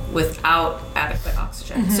heal without adequate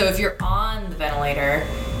oxygen. So if you're on the ventilator,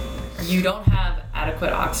 you don't have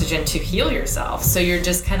adequate oxygen to heal yourself. So you're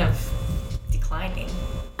just kind of declining.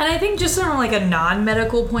 And I think just from like a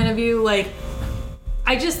non-medical point of view, like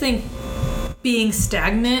I just think being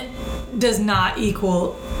stagnant does not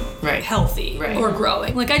equal healthy or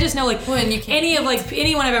growing. Like I just know like and you can't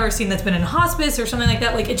anyone I've ever seen that's been in hospice or something like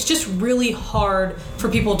that, like it's just really hard for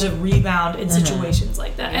people to rebound in situations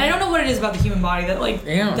like that. And I don't know what it is about the human body that like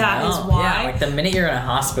that is why. Yeah, like the minute you're in a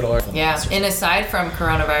hospital or and aside from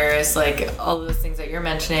coronavirus, like all of those things that you're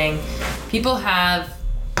mentioning, people have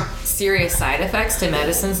serious side effects to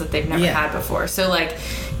medicines that they've never had before. So like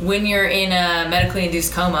when you're in a medically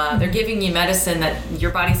induced coma, they're giving you medicine that your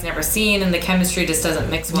body's never seen and the chemistry just doesn't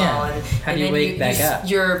mix well. And how do you wake back up?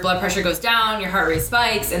 Your blood pressure goes down, your heart rate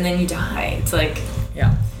spikes, and then you die. It's like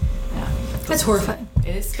that's horrifying.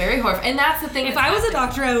 It is very horrifying. And that's the thing. If I was a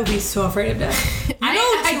doctor, I would be so afraid of death.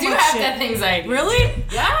 I do have death anxiety. Really?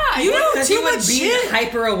 Yeah. You know because too you would much be shit.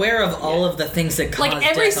 hyper aware of all of the things that cause Like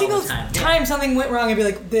every death all single the time. time something went wrong, I'd be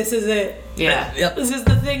like, this is it. Yeah. Yep. This is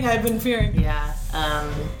the thing I've been fearing. Yeah.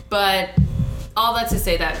 But all that to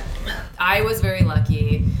say that I was very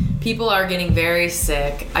lucky. People are getting very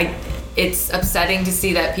sick. It's upsetting to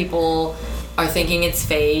see that people are thinking it's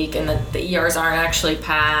fake and that the ERs aren't actually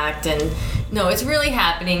packed, and no, it's really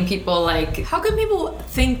happening. People like, how can people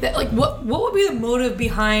think that, like, what would be the motive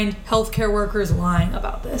behind healthcare workers lying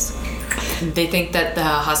about this? they think that the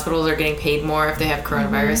hospitals are getting paid more if they have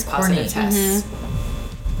coronavirus positive tests.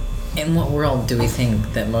 In what world do we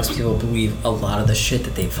think that most people believe a lot of the shit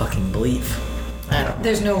that they fucking believe? I don't know.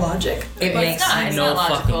 There's no logic. It But makes it's no not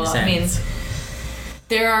logical. fucking I mean, sense.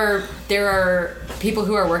 there are people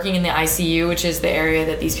who are working in the ICU, which is the area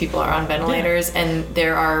that these people are on ventilators, and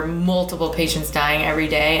there are multiple patients dying every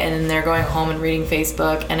day, and then they're going home and reading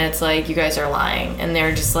Facebook, and it's like, you guys are lying, and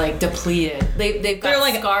they're just like depleted. They've got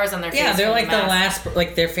Like scars on their face. Yeah, they're from like the mask. last,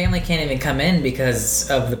 like their family can't even come in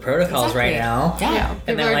because of the protocols Exactly. right now. Yeah.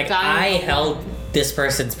 And they're People are like, dying I of held this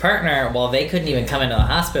person's partner while they couldn't even come into the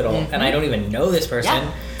hospital, and I don't even know this person.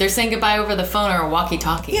 Yeah. They're saying goodbye over the phone or a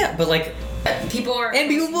walkie-talkie. Yeah, but like, People are... and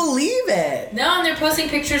people believe it. No, and they're posting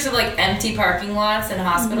pictures of like empty parking lots in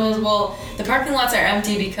hospitals. Well, the parking lots are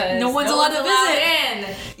empty because No one's allowed to visit.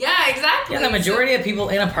 in. Yeah, exactly. Yeah, the majority of people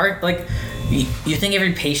in a park, like, you think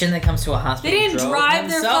every patient that comes to a hospital They didn't drove drive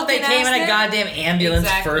their themselves? They fucking came in ass a there? goddamn ambulance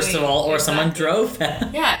Exactly. first of all, or someone drove them.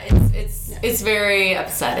 Yeah, it's very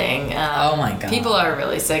upsetting. Oh my God. People are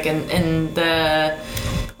really sick, and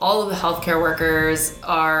all of the healthcare workers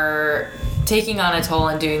are taking on a toll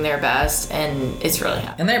and doing their best, and it's really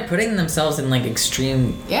happening. And they're putting themselves in like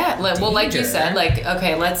extreme. Yeah, well, like you Danger. said, like,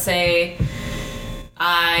 okay, let's say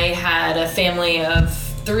I had a family of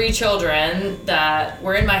 3 children that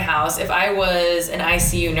were in my house. If I was an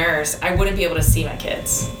ICU nurse, I wouldn't be able to see my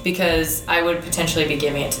kids because I would potentially be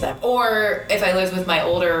giving it to them. Or if I lived with my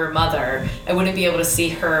older mother, I wouldn't be able to see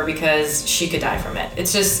her because she could die from it.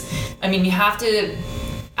 It's just, I mean, you have to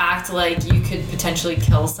act like you could potentially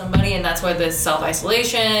kill somebody, and that's why the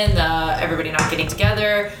self-isolation, the everybody not getting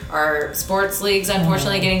together, our sports leagues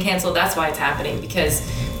unfortunately getting canceled, that's why it's happening, because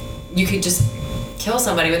you could just kill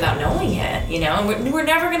somebody without knowing it, you know, and we're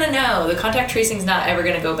never gonna know. The contact tracing's not ever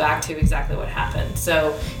gonna go back to exactly what happened,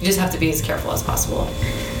 so you just have to be as careful as possible.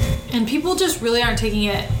 And people just really aren't taking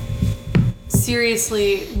it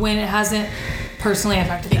seriously when it hasn't personally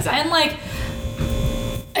affected them. Exactly. And like,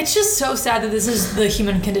 it's just so sad that this is the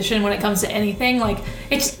human condition when it comes to anything. Like,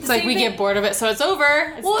 it's like we get bored of it, so it's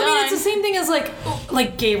over. It's well, I mean, done. it's the same thing as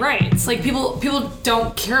like gay rights. Like people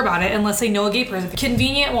don't care about it unless they know a gay person. It's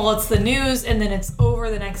convenient while it's the news, and then it's over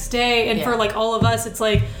the next day. And for like all of us, it's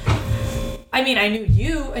like, I mean, I knew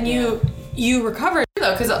you, and you recovered.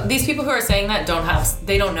 Though, because these people who are saying that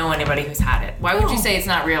they don't know anybody who's had it. Why would you say it's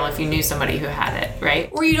not real if you knew somebody who had it, right?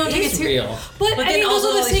 Or you don't think It's it's real. But I then mean, those also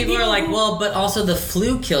are the all these same people are like, who- well, but also the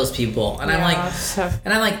flu kills people, and I'm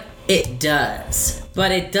like, it does,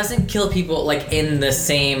 but it doesn't kill people like in the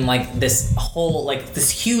same like this whole like this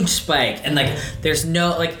huge spike, and like there's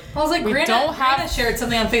no like. I was like, Grana shared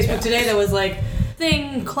something on Facebook today that was like,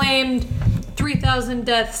 thing claimed 3,000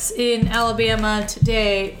 deaths in Alabama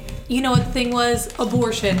today. You know what the thing was?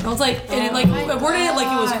 Abortion. I was like, and it like aborted it like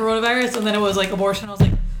it was coronavirus, and then it was like abortion. I was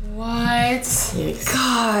like, What?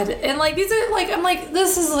 God. And like these are like, I'm like,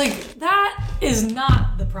 this is like, that is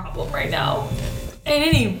not the problem right now in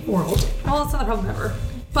any world. Well, it's not the problem ever.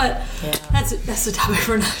 But that's a topic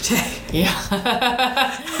for another day.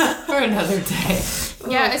 Yeah. For another day.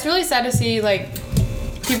 Yeah, it's really sad to see like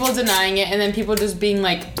people denying it and then people just being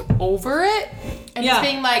like over it and just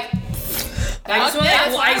being like,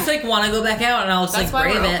 I just like want to go back out, and I'll just That's like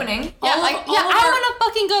why brave we're it. opening. Yeah, All like of- all yeah, of I our- want to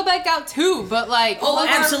fucking go back out too, but like Oh,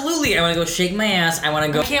 absolutely! I want to go shake my ass. I want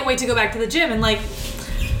to go. I can't wait to go back to the gym, and like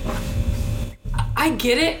I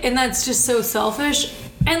get it, and that's just so selfish.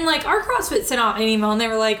 And like our CrossFit sent out an email, and they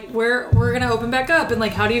were like, we're gonna open back up, and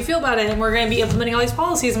like, how do you feel about it? And we're gonna be implementing all these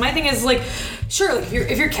policies. And my thing is like, sure, like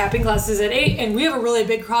if you're capping classes at 8, and we have a really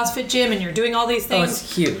big CrossFit gym, and you're doing all these things,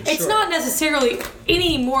 it's huge, It's sure. not necessarily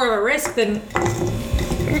any more of a risk than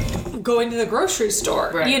going to the grocery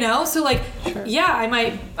store, Right. you know. So like, yeah,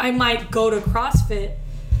 I might go to CrossFit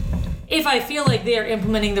if I feel like they are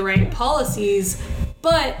implementing the right policies.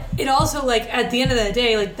 But it also, like, at the end of the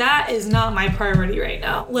day, like, that is not my priority right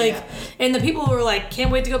now. Like, and the people who are like, can't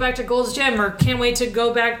wait to go back to Gold's Gym or can't wait to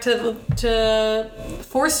go back to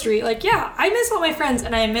 4th Street. Like, yeah, I miss all my friends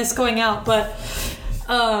and I miss going out. But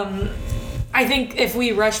I think if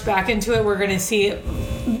we rush back into it, we're going to see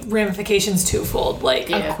ramifications twofold. Like,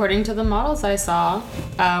 according to the models I saw,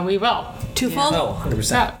 we will. twofold? Oh,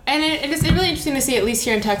 100%. Yeah, and it's really interesting to see, at least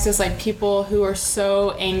here in Texas, like people who are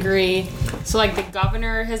so angry. So like the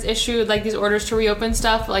governor has issued like these orders to reopen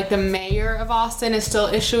stuff. Like the mayor of Austin is still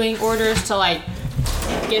issuing orders to like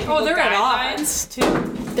give people Oh, they're at guidelines. odds,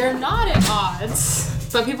 too. They're not at odds,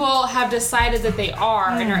 but people have decided that they are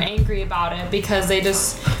and are angry about it because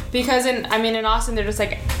in Austin they're just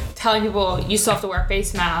like telling people you still have to wear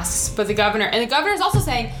face masks, but the governor is also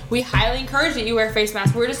saying we highly encourage that you wear face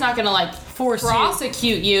masks. We're just not gonna like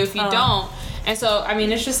prosecute you if you don't. And so I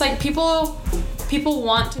mean it's just like people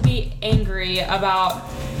want to be angry about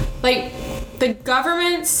like the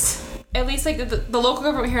government's, at least like the local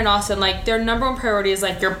government here in Austin, like their number one priority is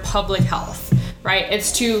like your public health, right?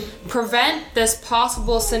 It's to prevent this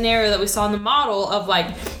possible scenario that we saw in the model of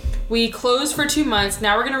like we closed for 2 months,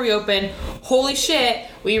 now we're gonna reopen. Holy shit,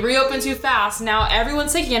 we reopened too fast. Now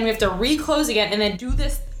everyone's sick again. We have to re-close again and then do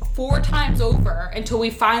this 4 times over until we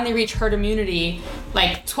finally reach herd immunity,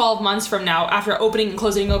 like 12 months from now, after opening and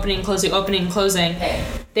closing, opening and closing, opening and closing.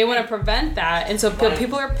 They want to prevent that, and so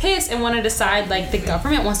people are pissed and want to decide like the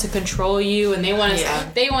government wants to control you, and they want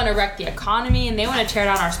to wreck the economy, and they want to tear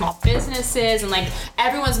down our small businesses, and like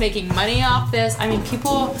everyone's making money off this. I mean,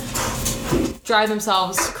 people drive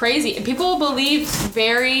themselves crazy, and people believe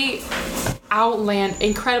very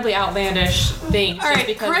incredibly outlandish things. All right,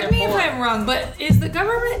 because correct they're me if bored. I'm wrong, but is the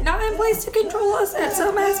government not in place to control us at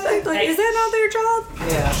some aspect? Like, is that not their job?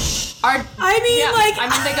 Yeah. I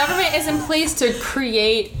mean, the government is in place to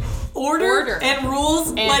create order and rules,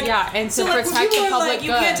 and like, to when protect people the are public like, you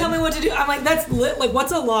can't good. tell me what to do. I'm like, that's like,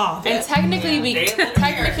 what's a law? And technically,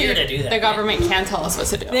 here to do that, the government can tell us what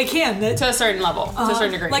to do. They can. To a certain level, to a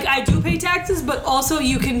certain degree. Like, I do pay taxes, but also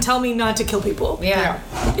you can tell me not to kill people. Yeah.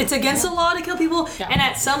 It's against the law to kill people, Yeah. and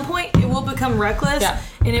at some point it will become reckless, Yeah.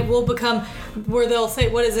 and it will become where they'll say,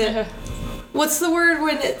 what is it? What's the word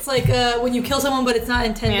when it's like when you kill someone but it's not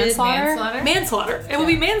intended? Manslaughter? Manslaughter. It will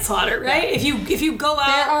be manslaughter, right? Yeah. If you go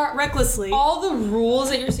out recklessly. All the rules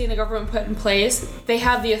that you're seeing the government put in place, they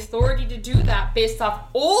have the authority to do that based off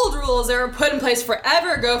old rules that were put in place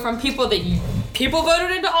forever ago from people that people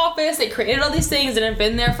voted into office. They created all these things and have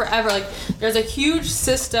been there forever. Like there's a huge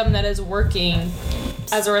system that is working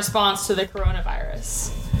as a response to the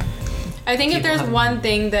coronavirus. I think if there's one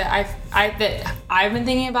thing that I've been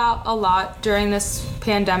thinking about a lot during this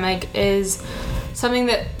pandemic is something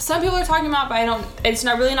that some people are talking about, but it's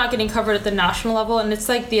not getting covered at the national level, and it's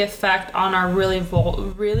like the effect on our really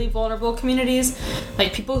vulnerable communities,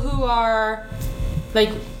 like people who are like,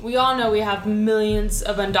 we all know we have millions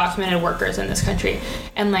of undocumented workers in this country,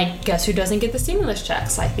 and like, guess who doesn't get the stimulus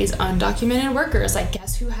checks? Like these undocumented workers. Like,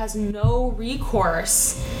 guess who has no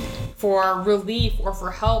recourse for relief or for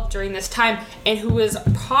help during this time, and who is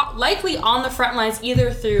likely on the front lines either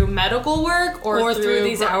through medical work or through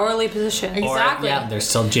these hourly positions. Exactly. Or, there's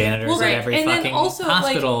still janitors at every and fucking then also,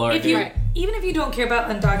 hospital. Like, even if you don't care about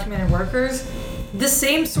undocumented workers, the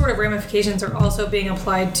same sort of ramifications are also being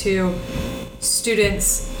applied to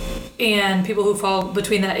students and people who fall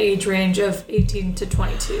between that age range of 18 to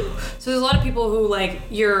 22. So there's a lot of people who, like,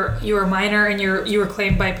 you're a minor and you were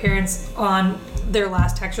claimed by parents on their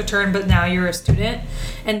last tax return, but now you're a student,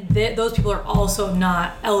 and those people are also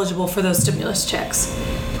not eligible for those stimulus checks.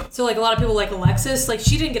 So like a lot of people, like Alexis, like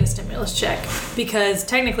she didn't get a stimulus check because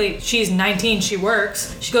technically she's 19, she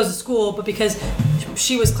works, she goes to school, but because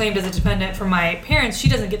she was claimed as a dependent from my parents, she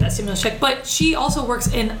doesn't get that stimulus check. But she also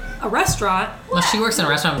works in a restaurant. Well, she works in a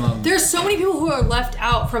restaurant. There's so many people who are left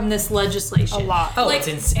out from this legislation. A lot. Oh, like, it's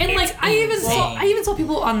insane. And like I even saw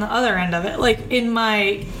people on the other end of it, like in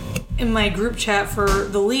my in my group chat for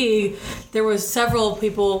the league, there was several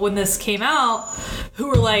people when this came out who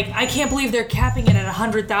were like, I can't believe they're capping it at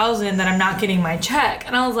 100,000 that I'm not getting my check.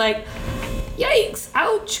 And I was like, yikes,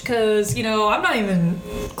 ouch, because, you know, I'm not even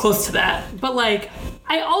close to that. But, like,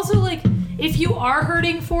 I also, like, if you are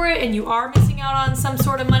hurting for it and you are missing out on some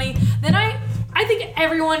sort of money, then I think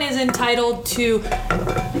everyone is entitled to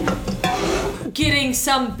getting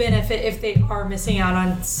some benefit if they are missing out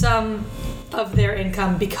on some of their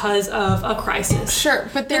income because of a crisis. Sure,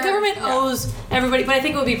 but the government owes everybody, but I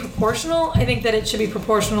think it would be proportional. I think that it should be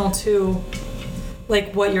proportional to,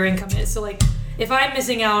 like, what your income is. So, like, if I'm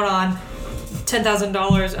missing out on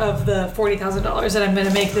 $10,000 of the $40,000 that I'm going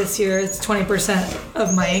to make this year, it's 20%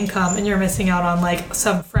 of my income, and you're missing out on, like,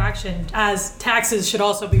 some fraction, as taxes should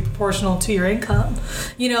also be proportional to your income.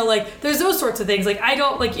 You know, like, there's those sorts of things. Like, I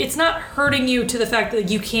don't, like, it's not hurting you to the fact that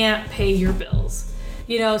you can't pay your bills.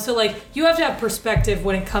 You know, so, like, you have to have perspective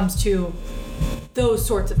when it comes to those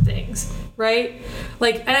sorts of things, right?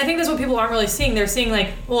 Like, and I think that's what people aren't really seeing. They're seeing,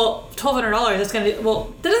 like, well, $1,200, that's going to,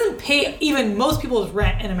 well, that doesn't pay even most people's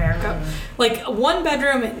rent in America. Like, one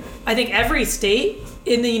bedroom, I think every state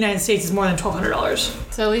in the United States is more than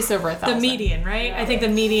 $1,200. So at least over $1,000. The median, right? Yeah. I think the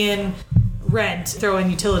median rent, throw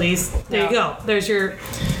in utilities, there you go. There's your,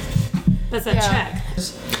 that's that check.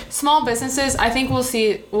 Small businesses, I think we'll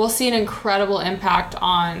see an incredible impact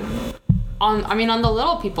on the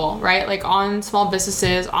little people, right? Like, on small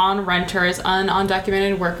businesses, on renters, on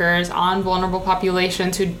undocumented workers, on vulnerable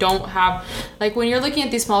populations who don't have, like, when you're looking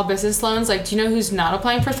at these small business loans, like, do you know who's not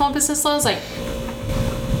applying for small business loans? Like,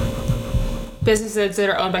 businesses that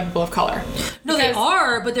are owned by people of color. No, they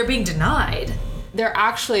are, but they're being denied. They're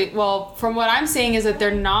actually, well, from what I'm seeing is that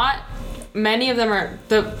they're not, many of them are,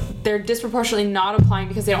 they're disproportionately not applying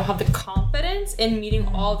because they don't have the confidence in meeting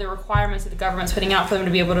all the requirements that the government's putting out for them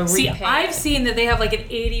to be able to repay. See, I've seen that they have like an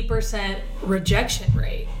 80% rejection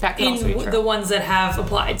rate that can also be true. The ones that have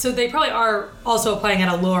applied. So they probably are also applying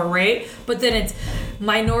at a lower rate, but then it's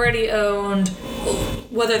minority owned,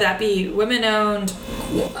 whether that be women owned,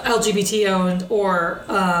 LGBT owned, or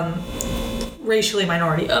racially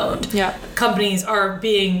minority owned. Yeah. Companies are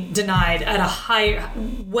being denied at a higher,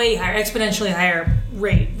 way higher, exponentially higher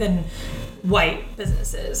rate than white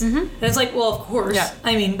businesses. Mm-hmm. And it's like, well, of course. Yeah.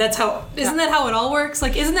 I mean, that's how, isn't that how it all works?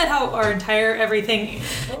 Like, isn't that how our entire everything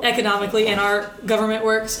economically in our government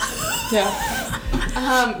works? Yeah.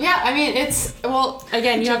 I mean, it's, well,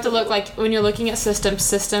 again, you have to look, like, when you're looking at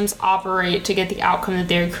systems operate to get the outcome that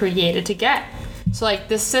they're created to get. So, like,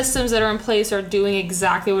 the systems that are in place are doing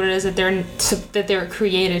exactly what it is that they're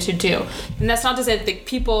created to do. And that's not to say that the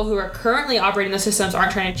people who are currently operating the systems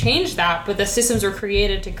aren't trying to change that, but the systems were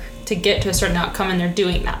created to get to a certain outcome, and they're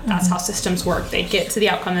doing that. That's how systems work. They get to the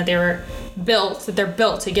outcome that they're built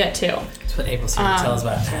to get to. That's what April's here to tell us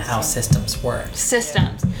about how systems work.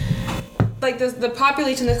 Systems. Like, the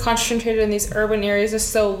population that's concentrated in these urban areas is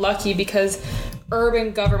so lucky because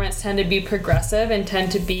urban governments tend to be progressive and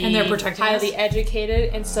tend to be highly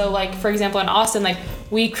educated. And so, like, for example, in Austin, like,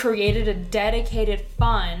 we created a dedicated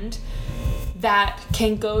fund that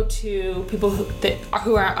can go to people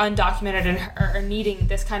who are undocumented and are needing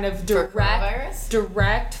this kind of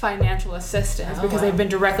direct financial assistance because they've been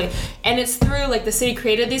directly, and it's through, like, the city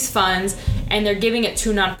created these funds and they're giving it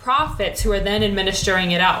to nonprofits who are then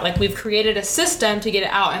administering it out. Like, we've created a system to get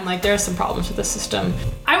it out, and, like, there's some problems with the system.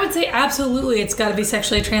 I would say absolutely it's got to be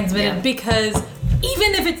sexually transmitted because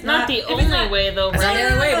even if it's not the only way, though,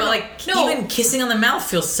 right? But, like, even kissing on the mouth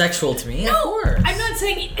feels sexual to me. No, of course. I'm not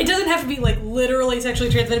saying it doesn't have to be, like, literally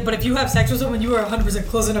sexually transmitted, but if you have sex with someone, you are 100%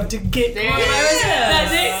 close enough to get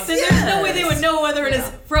coronavirus. Then there's no way they would know whether it is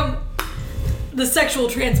from the sexual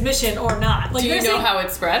transmission or not. Like, do you know how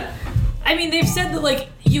it spread? I mean, they've said that, like,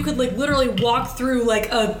 you could, like, literally walk through,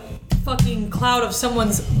 like, a fucking cloud of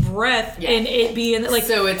someone's breath and it be in, like,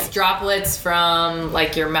 so it's droplets from,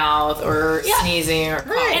 like, your mouth or sneezing or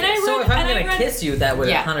coughing. Right. And if I'm gonna kiss you, that would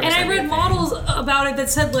 100%. And I read models about it that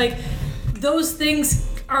said, like, those things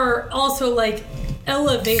are also, like,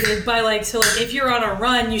 elevated by, like, so, like, if you're on a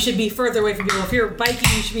run, you should be further away from people. If you're biking,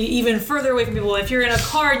 you should be even further away from people. If you're in a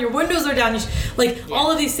car and your windows are down, you should, all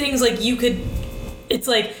of these things, like, you could, it's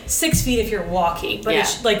like 6 feet if you're walking, but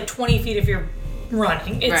it's like 20 feet if you're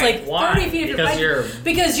running. It's like 30 feet if you're biking.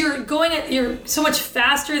 Because you're so much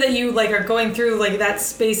faster that you, like, are going through, like, that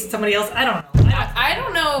space that somebody else. I don't know. I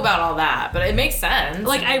don't know about all that, but it makes sense.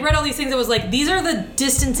 Like, I read all these things that was like, these are the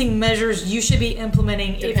distancing measures you should be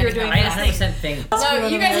implementing if you're doing this thing. So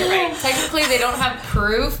you guys are right. Technically, they don't have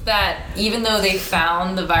proof that even though they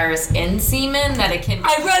found the virus in semen, that it can be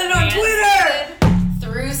I read it on Twitter!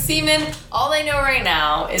 through semen. All they know right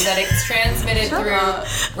now is that it's transmitted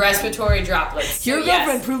through respiratory droplets. So Your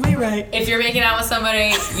girlfriend proved me right. if you're making out with somebody,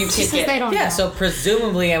 you She kick says it. they don't Yeah, know. so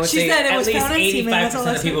presumably I would She say said it at was least found in semen, that's all 85%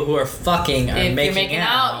 I of said. people who are fucking are If making you're making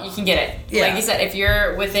out, you can get it. Yeah. Like you said, if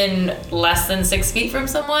you're within less than 6 feet from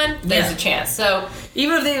someone, there's Yeah. a chance. So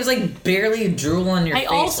Even if they was like barely drool on your I face.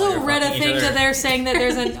 while also you're read a fucking each thing other. that they're saying that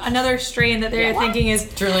there's another strain that they're thinking is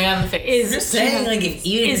drooling on the face. is I'm just saying, like, if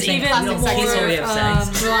you is think even we don't more kiss while we have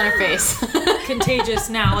sex. Drool on her face. contagious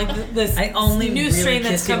now. Like this I only new really strain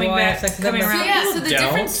that's kiss people coming while I have back, sex with them, coming but around. Yeah, so People the don't.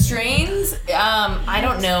 different strains, I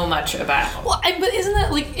don't know much about. Well, but isn't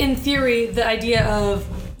that like in theory the idea of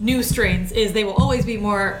new strains is they will always be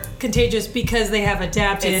more contagious because they have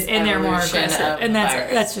adapted It's and they're more evolution aggressive, of and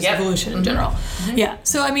virus. that's just Yep. evolution in general. Yeah.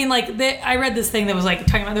 So I mean, like I read this thing that was like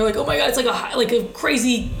talking about they're like, oh my god, it's like a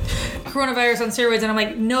crazy coronavirus on steroids, and I'm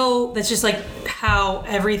like, no, that's just like how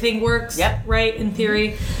everything works. Yep. Right. In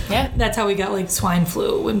theory. Yeah. That's how we got like swine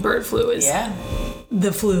flu and bird flu is Yeah.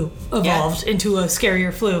 the flu evolved into a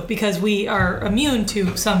scarier flu because we are immune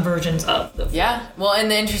to some versions of the flu. Yeah. Well, and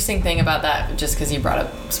the interesting thing about that, just because you brought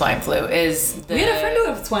up swine flu, is We had a friend who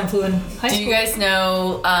had swine flu in high Do school. you guys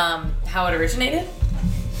know how it originated?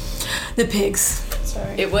 The pigs.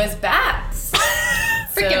 It was bats.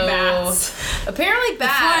 Freaking bats. Apparently,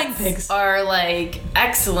 flying bats pigs. are like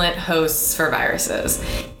excellent hosts for viruses,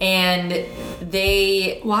 and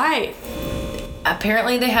Why?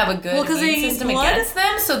 apparently they have a good Well, 'cause immune they eat system blood? against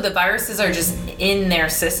them, so the viruses are just in their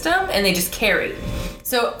system and they just carry.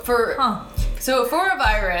 So for a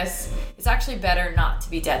virus, it's actually better not to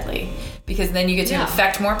be deadly because then you get to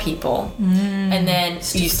infect more people and then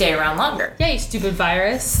you stay around longer. Yeah, you stupid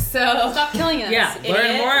virus. So Stop killing us. Yeah,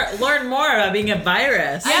 idiot. learn more about being a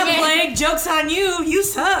virus. Yeah, mean- Blake, joke's on you. You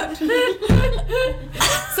suck.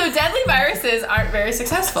 So deadly viruses aren't very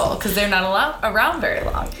successful because they're not around very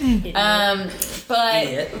long. But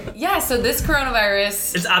Idiot. yeah, so this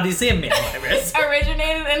coronavirus It's obviously a male virus.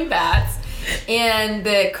 originated in bats, and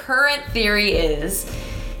the current theory is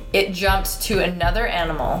it jumped to another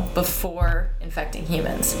animal before infecting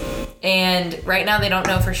humans. And right now they don't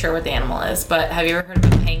know for sure what the animal is, but have you ever heard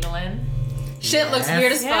of a pangolin? Shit looks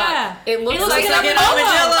weird as fuck. Yeah. It looks like like an an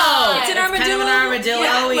armadillo. It's an Kind of armadillo. an armadillo.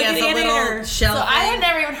 Yeah, he like has an a little anteater. shell. So I had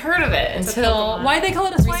never even heard of it until Why'd they call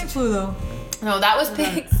it a swine flu though? no, that was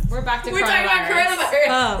pigs. We're back to We're talking about coronavirus.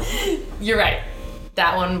 Oh. You're right.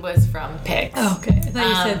 That one was from pigs. Okay. I thought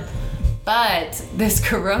you said. But this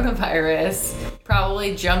coronavirus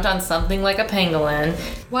probably jumped on something like a pangolin.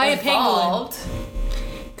 Why a pangolin? evolved.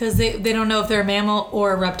 Because they don't know if they're a mammal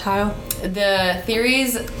or a reptile. The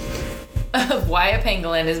theories of why a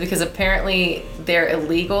pangolin is because apparently they're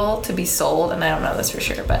illegal to be sold, and I don't know this for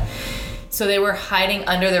sure, but so they were hiding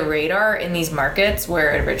under the radar in these markets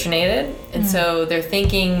where it originated, and so they're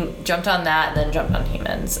thinking jumped on that and then jumped on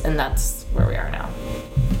humans, and that's where we are now.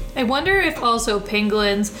 I wonder if also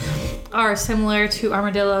pangolins are similar to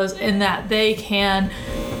armadillos in that they can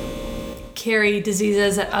carry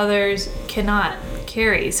diseases that others cannot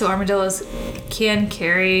carry. So armadillos can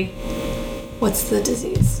carry, what's the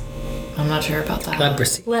disease? I'm not sure about that.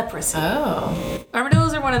 Leprosy. Leprosy. Oh,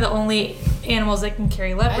 Armadillos are one of the only animals that can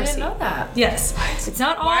carry I leprosy. didn't know that. Yes. It's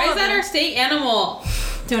not all Why of is that them. our state animal?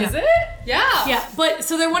 Don't Is know. it? Yeah. Yeah, but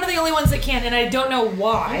so they're one of the only ones that can, and I don't know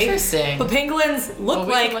why. Interesting. But pangolins look Well,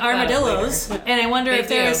 we like can look that up armadillos, later. and I wonder They if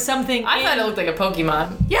there do. is something. I thought in- it looked like a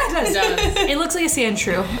Pokemon. Yeah, it does. It does. It looks like a sand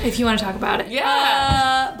shrew, if you want to talk about it.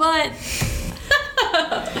 Yeah. But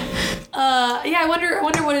yeah, I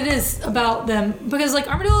wonder what it is about them because like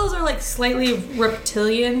armadillos are like slightly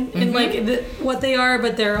reptilian in like what they are,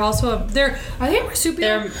 but they're also are they marsupial?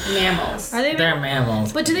 They're mammals. Are they? They're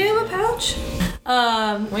mammals. But do they have a pouch?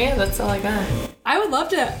 Well, yeah, that's all I got. I would love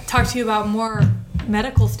to talk to you about more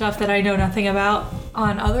medical stuff that I know nothing about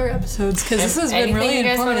on other episodes because this has been Anything really you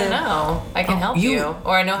guys want to informative. know, I can help you,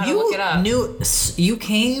 or I know how to look it up. You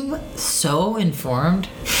came so informed.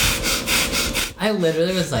 I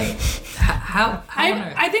literally was like, how on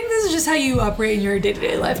earth? I think this is just how you operate in your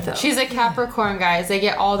day-to-day life, though. She's a Capricorn, guys. They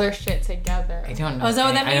get all their shit together. I don't know. Oh, is that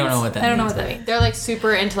what that means? I don't know what that I don't know means. what that means. They're like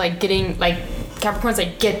super into like getting like Capricorns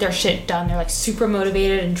like get their shit done. They're like super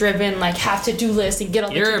motivated and driven, like have to-do lists and get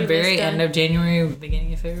all You're the a to-do very lists done. end of January,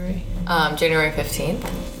 beginning of February. January 15th.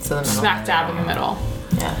 So the middle. Smack dab in the middle.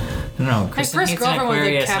 Yeah. I don't know. Kristen first hates an girlfriend was a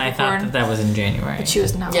Aquarius, and I thought Capricorn. that was in January. But she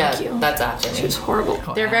was not Yeah, like you. that's after She me. was horrible.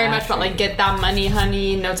 Oh, They're very much about like get that money,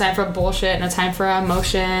 honey. No time for bullshit. No time for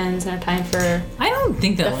emotions. No time for I don't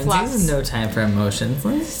think that The Lindsay fluffs. has no time for emotions.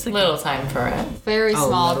 Lindsay's like, Little time for it. very Oh,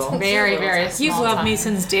 small, little. very very small. You've loved me time.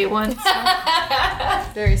 since day one. so.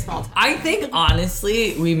 Very small town. I think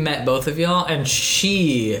honestly, we met both of y'all, and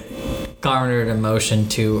she garnered emotion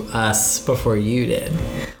to us before you did.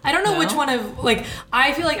 I don't know No? which one of, like,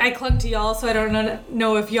 I feel like I clung to y'all, so I don't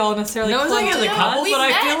know if y'all necessarily No, it was clung like as to a us. couple, we but I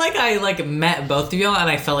met. feel like I like met both of y'all, and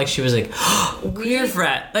I felt like she was like queer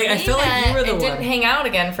friend. Like I We feel like you met were the and one. didn't hang out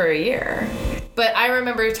again for a year. But I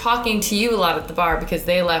remember talking to you a lot at the bar because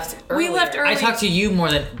they left earlier. We left early. I talked to you more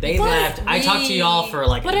than they But left. I talked to y'all for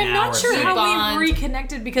like But an I'm hour. not sure straight. how Bond. we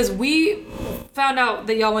reconnected because we found out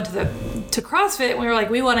that y'all went to CrossFit and we were like,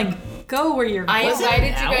 we want to go where you're I going. invited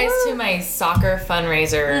you an guys hour? to my soccer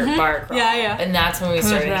fundraiser bar crawl. Yeah, yeah. And that's when we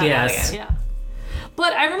started Yeah. hanging out Yes. again. Yeah.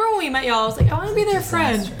 But I remember when we met y'all, I was like, I want to be their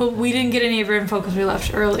friend. But we didn't get any of your info because we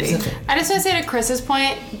left early. I just want to say to Chris's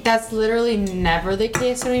point, that's literally never the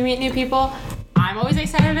case when we meet new people. I'm always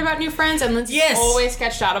excited about new friends, and Lindsay's Yes. always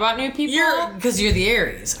sketched out about new people. Because you're the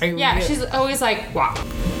Aries. Yeah, she's always like, wow.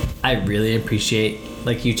 I really appreciate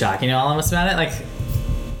like you talking to all of us about it. Like,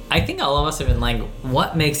 I think all of us have been like,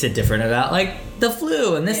 what makes it different about like the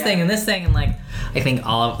flu and this thing and this thing, and like I think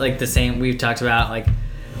all of like the same we've talked about like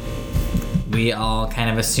we all kind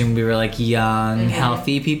of assumed we were like young,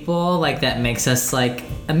 healthy people, like that makes us like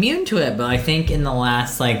immune to it. But I think in the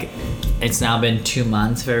last like it's now been 2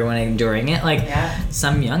 months of everyone enduring it, like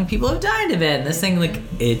some young people have died of it, and this thing like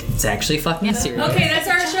it's actually fucking serious. Okay, that's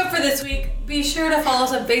our show for this week. Be sure to follow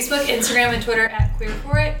us on Facebook, Instagram, and Twitter at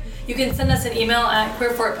QueerForIt. You can send us an email at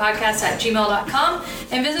queerforitpodcast@gmail.com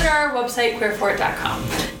and visit our website, queerforit.com.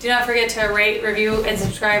 Do not forget to rate, review, and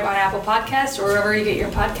subscribe on Apple Podcasts or wherever you get your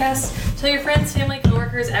podcasts. Tell your friends, family,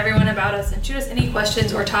 coworkers, everyone about us, and shoot us any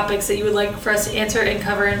questions or topics that you would like for us to answer and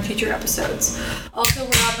cover in future episodes. Also, we're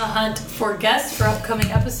on the hunt for guests for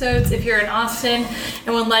upcoming episodes. If you're in Austin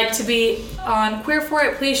and would like to be on Queer For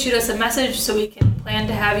It, please shoot us a message so we can plan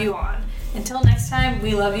to have you on. Until next time,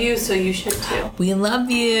 we love you, so you should too. We love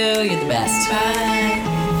you. You're the best.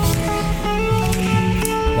 Bye.